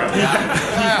cultists. He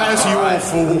has you all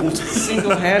fooled.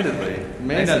 Single-handedly.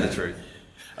 They know the truth.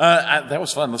 That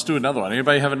was fun. Let's do another one.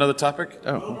 Anybody have another topic?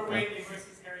 Oh.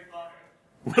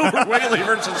 Wilbur Whately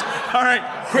versus... All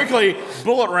right, quickly,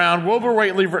 bullet round. Wilbur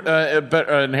Whately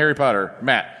and Harry Potter.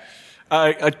 Matt.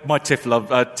 My Tiff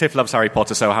loves Harry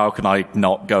Potter, so how can I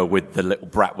not go with the little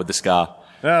brat with the scar?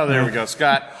 Oh, there we go.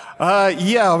 Scott.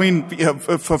 Yeah, I mean,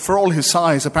 for all his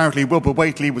size, apparently Wilbur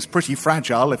Whately was pretty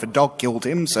fragile if a dog killed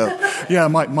him, so, yeah,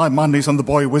 my money's on the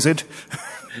boy wizard.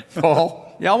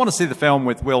 Paul? Yeah, I want to see the film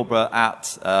with Wilbur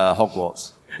at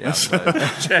Hogwarts. Yeah, so.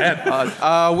 Chad?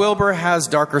 Wilbur has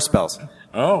darker spells.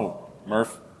 Oh,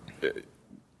 Murph?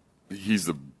 He's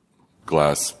the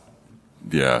glass,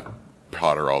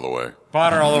 Potter all the way.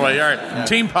 Potter all the way. All right.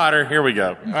 Team Potter, here we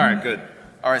go. All right, good.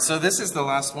 All right, so this is the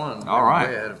last one. All right.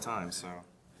 We're way ahead of time, so...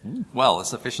 Well,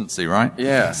 it's efficiency, right?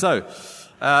 Yeah. So,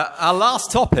 our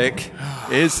last topic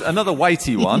is another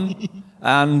weighty one.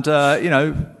 And,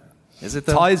 Is it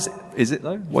though? ties... Is it,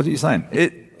 though? What are you saying?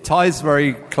 It ties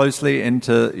very closely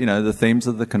into, the themes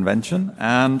of the convention.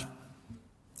 And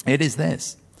it is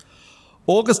this.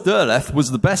 August Derleth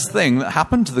was the best thing that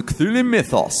happened to the Cthulhu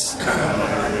mythos.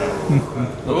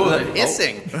 Oh, the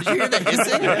hissing. Did you hear the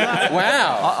hissing?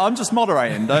 Wow. I'm just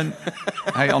moderating. Don't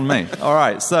hate on me. All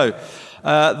right. So,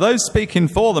 those speaking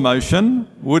for the motion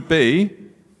would be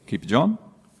Keeper John,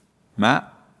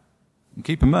 Matt, and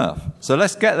Keeper Murph. So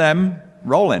let's get them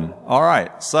rolling. All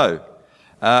right. So,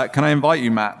 can I invite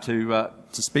you, Matt, to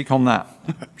speak on that?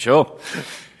 Sure.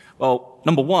 Well,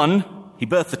 number one, he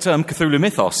birthed the term Cthulhu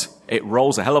mythos. It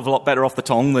rolls a hell of a lot better off the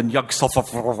tongue than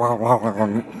Yugg-Sothoth.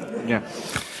 Yeah.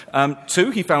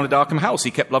 Two, he founded Arkham House.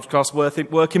 He kept Lovecraft's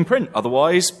work in print.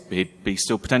 Otherwise, he'd be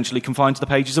still potentially confined to the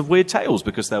pages of Weird Tales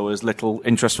because there was little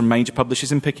interest from major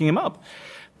publishers in picking him up.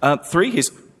 Three, his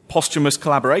posthumous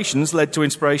collaborations led to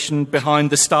inspiration behind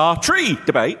the Star Tree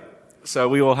debate. So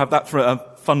we all have that for a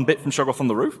fun bit from Shoggoth on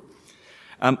the Roof.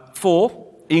 Four,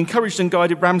 he encouraged and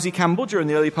guided Ramsey Campbell during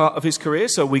the early part of his career,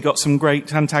 so we got some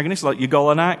great antagonists like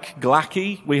Ugolanak,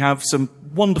 Glacky. We have some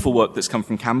wonderful work that's come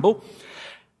from Campbell.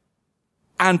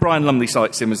 And Brian Lumley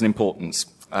cites him as an importance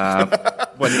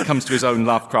when it comes to his own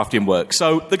Lovecraftian work.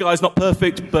 So the guy's not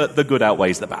perfect, but the good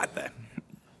outweighs the bad there.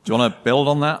 Do you want to build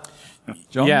on that,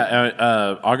 John?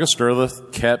 Yeah, August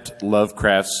Derleth kept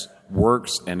Lovecraft's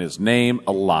works and his name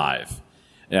alive.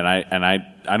 And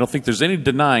I don't think there's any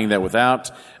denying that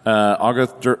without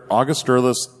August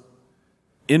Derleth's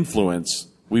influence,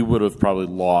 we would have probably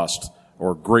lost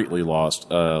or greatly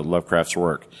lost Lovecraft's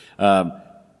work.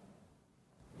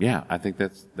 Yeah, I think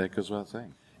that goes without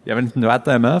saying. You have anything to add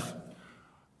there, Murph?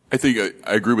 I think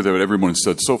I agree with what everyone has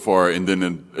said so far, and then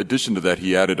in addition to that,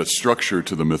 he added a structure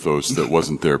to the mythos that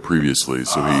wasn't there previously,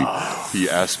 so he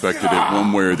aspected it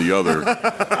one way or the other.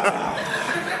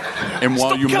 And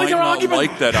while you might not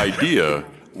like that idea,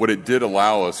 what it did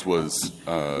allow us was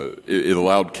it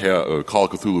allowed Call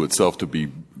of Cthulhu itself to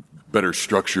be better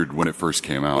structured when it first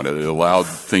came out. It allowed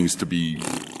things to be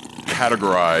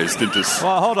categorized into...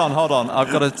 Well, hold on.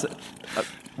 I've got to...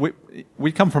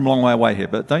 we come from a long way away here,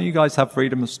 but don't you guys have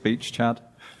freedom of speech, Chad?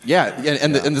 Yeah,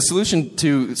 and the solution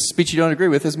to speech you don't agree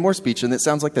with is more speech, and it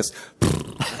sounds like this.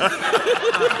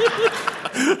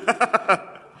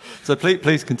 So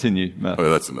please continue, Murph.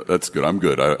 Oh, that's good. I'm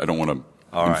good. I don't want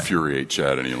to infuriate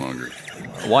Chad any longer.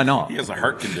 Why not? He has a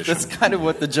heart condition. That's kind of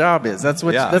what the job is. That's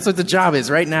what the job is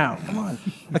right now. Come on.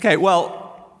 Okay,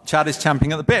 well, Chad is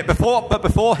champing at the bit.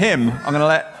 Before him, I'm going to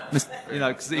let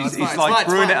because he's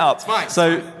brewing it up.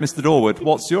 So, Mr. Dorwood,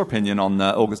 what's your opinion on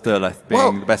August Derleth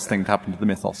being the best thing to happen to the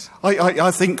mythos?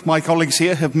 I think my colleagues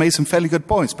here have made some fairly good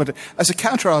points, but as a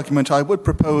counter-argument, I would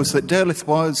propose that Derleth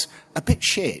was a bit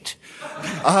shit.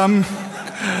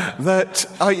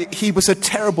 He was a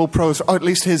terrible prose, or at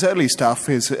least his early stuff,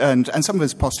 and some of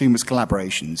his posthumous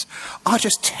collaborations are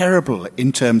just terrible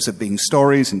in terms of being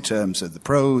stories, in terms of the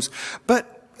prose,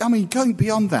 but I mean, going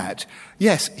beyond that,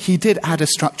 yes, he did add a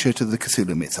structure to the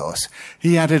Cthulhu mythos.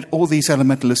 He added all these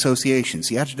elemental associations.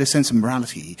 He added a sense of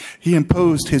morality. He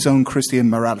imposed his own Christian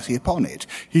morality upon it.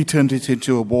 He turned it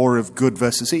into a war of good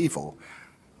versus evil.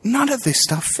 None of this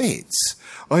stuff fits.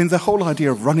 I mean, the whole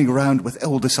idea of running around with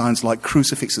elder signs like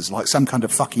crucifixes, like some kind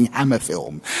of fucking Hammer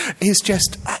film, is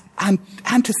just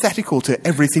antithetical to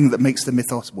everything that makes the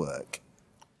mythos work.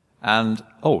 And,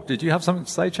 did you have something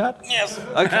to say, Chad? Yes.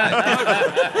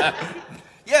 Okay.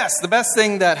 Yes, the best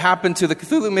thing that happened to the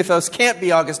Cthulhu mythos can't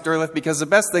be August Derleth, because the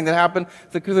best thing that happened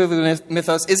to the Cthulhu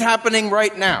mythos is happening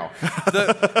right now.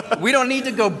 We don't need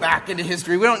to go back into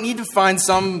history. We don't need to find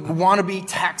some wannabe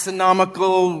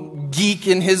taxonomical geek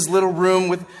in his little room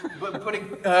with putting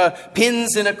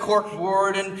pins in a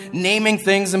corkboard and naming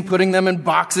things and putting them in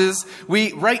boxes.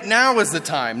 Right now is the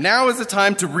time. Now is the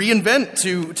time to reinvent,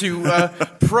 to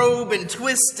probe and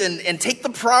twist and take the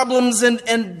problems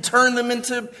and turn them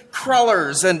into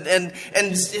crawlers and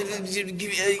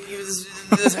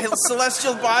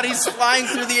celestial bodies flying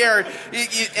through the air.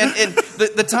 And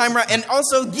the time, and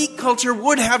also geek culture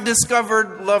would have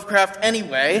discovered Lovecraft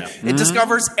anyway. Yeah. It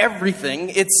discovers everything.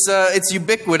 It's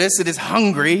ubiquitous. It is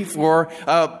hungry for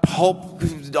pulp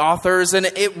authors, and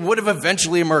it would have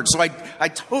eventually emerged. So I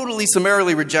totally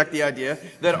summarily reject the idea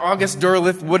that August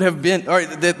Derleth would have been, or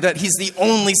that he's the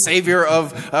only savior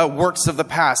of works of the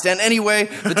past. And anyway,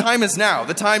 the time is now.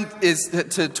 The time is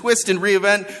to twist and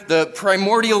reinvent. The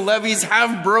primordial levees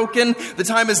have broken. The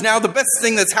time is now. The best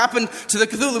thing that's happened to the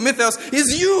Cthulhu mythos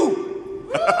is you!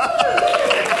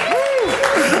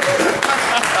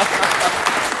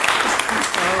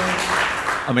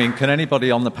 I mean, can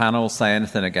anybody on the panel say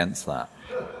anything against that?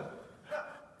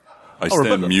 I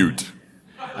stand mute.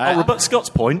 I'll rebut Scott's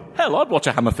point. Hell, I'd watch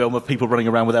a Hammer film of people running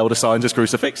around with elder signs as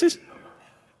crucifixes.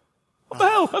 What the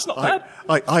hell? That's not bad.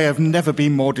 I have never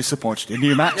been more disappointed in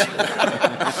you, Matt.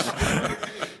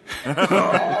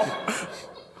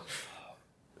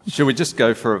 Should we just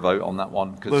go for a vote on that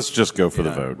one? Let's just go for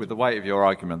the vote. With the weight of your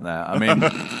argument there. I mean,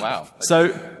 wow.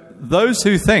 So, those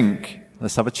who think,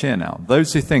 let's have a cheer now,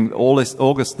 those who think August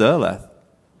Derleth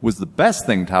was the best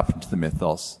thing to happen to the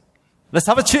mythos, let's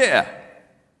have a cheer!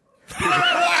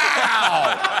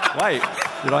 Wow! Wait,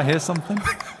 did I hear something?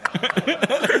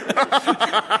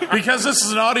 Because this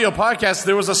is an audio podcast,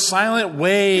 there was a silent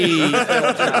wave.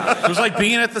 It was like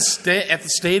being at the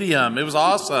stadium. It was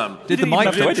awesome. Did the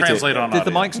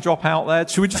mics drop out there?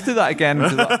 Should we just do that again?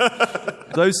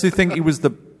 Those who think he was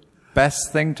the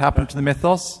best thing to happen to the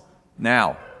mythos,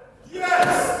 now.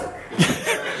 Yes!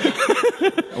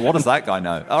 What does that guy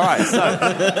know? All right,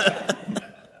 so...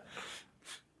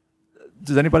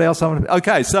 Does anybody else have...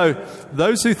 Okay, so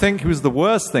those who think it was the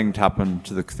worst thing to happen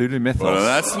to the Cthulhu mythos... Well,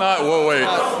 that's not... Whoa, wait.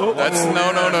 That's...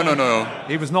 No.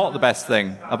 He was not the best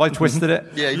thing. Have I twisted it?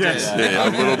 Yeah, you did. Yeah,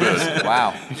 a little bit.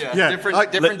 Wow. Yeah.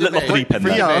 Different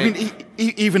debate.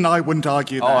 Even I wouldn't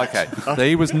argue that. Oh, okay. So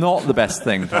he was not the best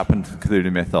thing to happen to the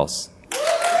Cthulhu mythos.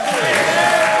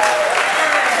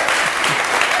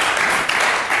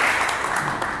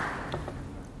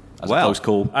 That's a close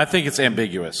call. I think it's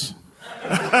ambiguous.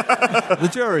 The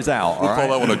jury's out. We'll call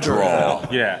that one a draw.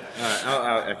 Yeah. All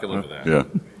right, I can live with that. Yeah.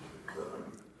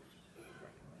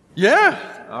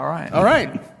 Yeah. All right. All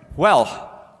right. Well,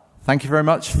 thank you very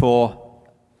much for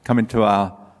coming to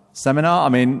our seminar. I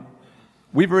mean,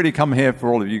 we've really come here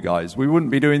for all of you guys. We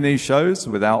wouldn't be doing these shows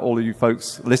without all of you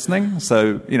folks listening.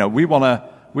 So, we want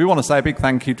to say a big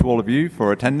thank you to all of you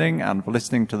for attending and for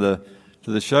listening to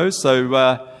the show.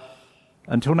 So,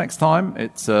 until next time,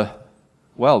 it's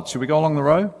well, should we go along the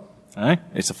row?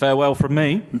 It's a farewell from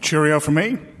me. Cheerio from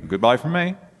me. Goodbye from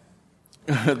me.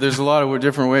 There's a lot of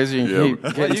different ways you can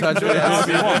get in touch with us.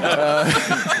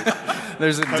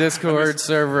 There's a Discord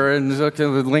server, and look at the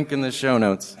link in the show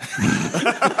notes.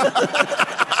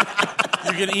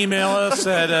 You can email us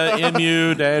at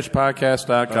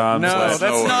mu-podcast.com. No,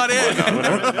 that's not it.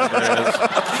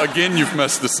 Again, you've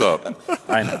messed this up.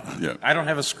 I know. Yeah. I don't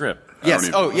have a script. Yes.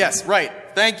 Oh, yes. Right.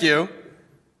 Thank you.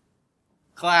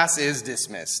 Class is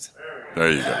dismissed.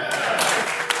 There you go.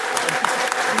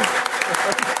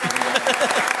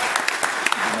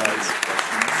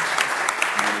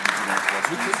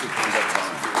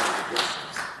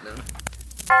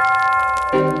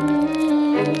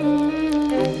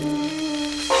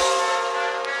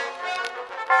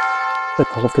 The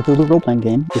Call of Cthulhu role-playing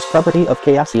game is property of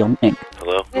Chaosium, Inc.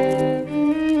 Hello?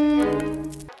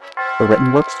 The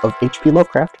written works of H.P.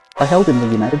 Lovecraft are held in the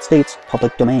United States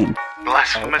public domain.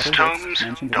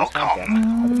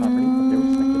 BlasphemousTomes.com.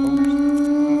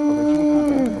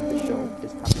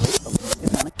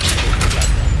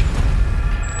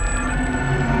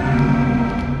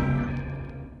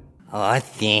 Oh,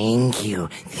 thank you.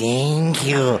 Thank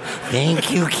you. Thank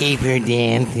you, Keeper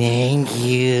Dan. Thank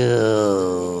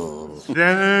you.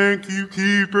 Thank you,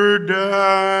 Keeper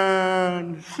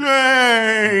Dan.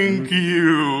 Thank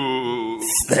you.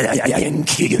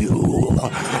 Thank you.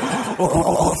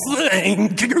 Oh,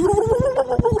 thank you.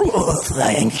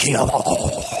 Thank you.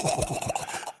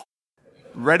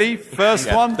 Ready? First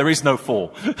one? There is no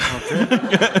fall.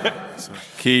 Okay.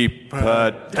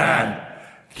 Keeper Dan.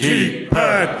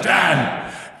 Keeper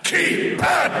Dan.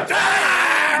 Keeper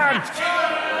Dan.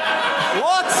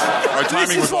 What?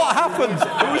 This is what happened.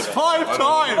 It was 5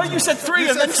 times. Oh, you said 3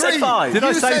 and then said 5. Did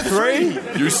I say 3?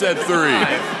 You said 3.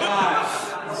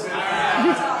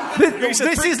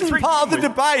 This isn't part of the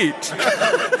debate.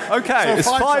 Okay, so it's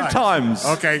 5 times.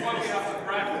 Okay.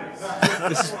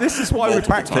 This is why we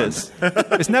practice.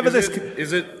 It's never is this.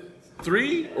 Is it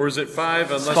 3 or is it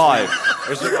 5? Unless 5.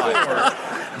 Or is it 4?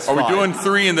 Are we doing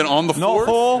 3 and then on the 4th? Not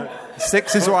 4.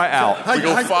 6 is right out. We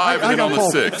go 5 and then on the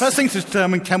 6th. First thing to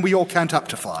determine, can we all count up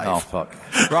to 5? Oh, fuck.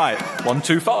 Right. 1,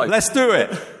 2, 5. Let's do it.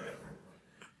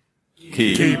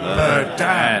 Keeper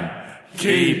Dan.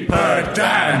 Keeper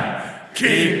Dan.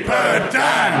 Keeper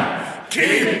Dan.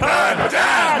 Keeper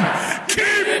Dan.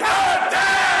 Keeper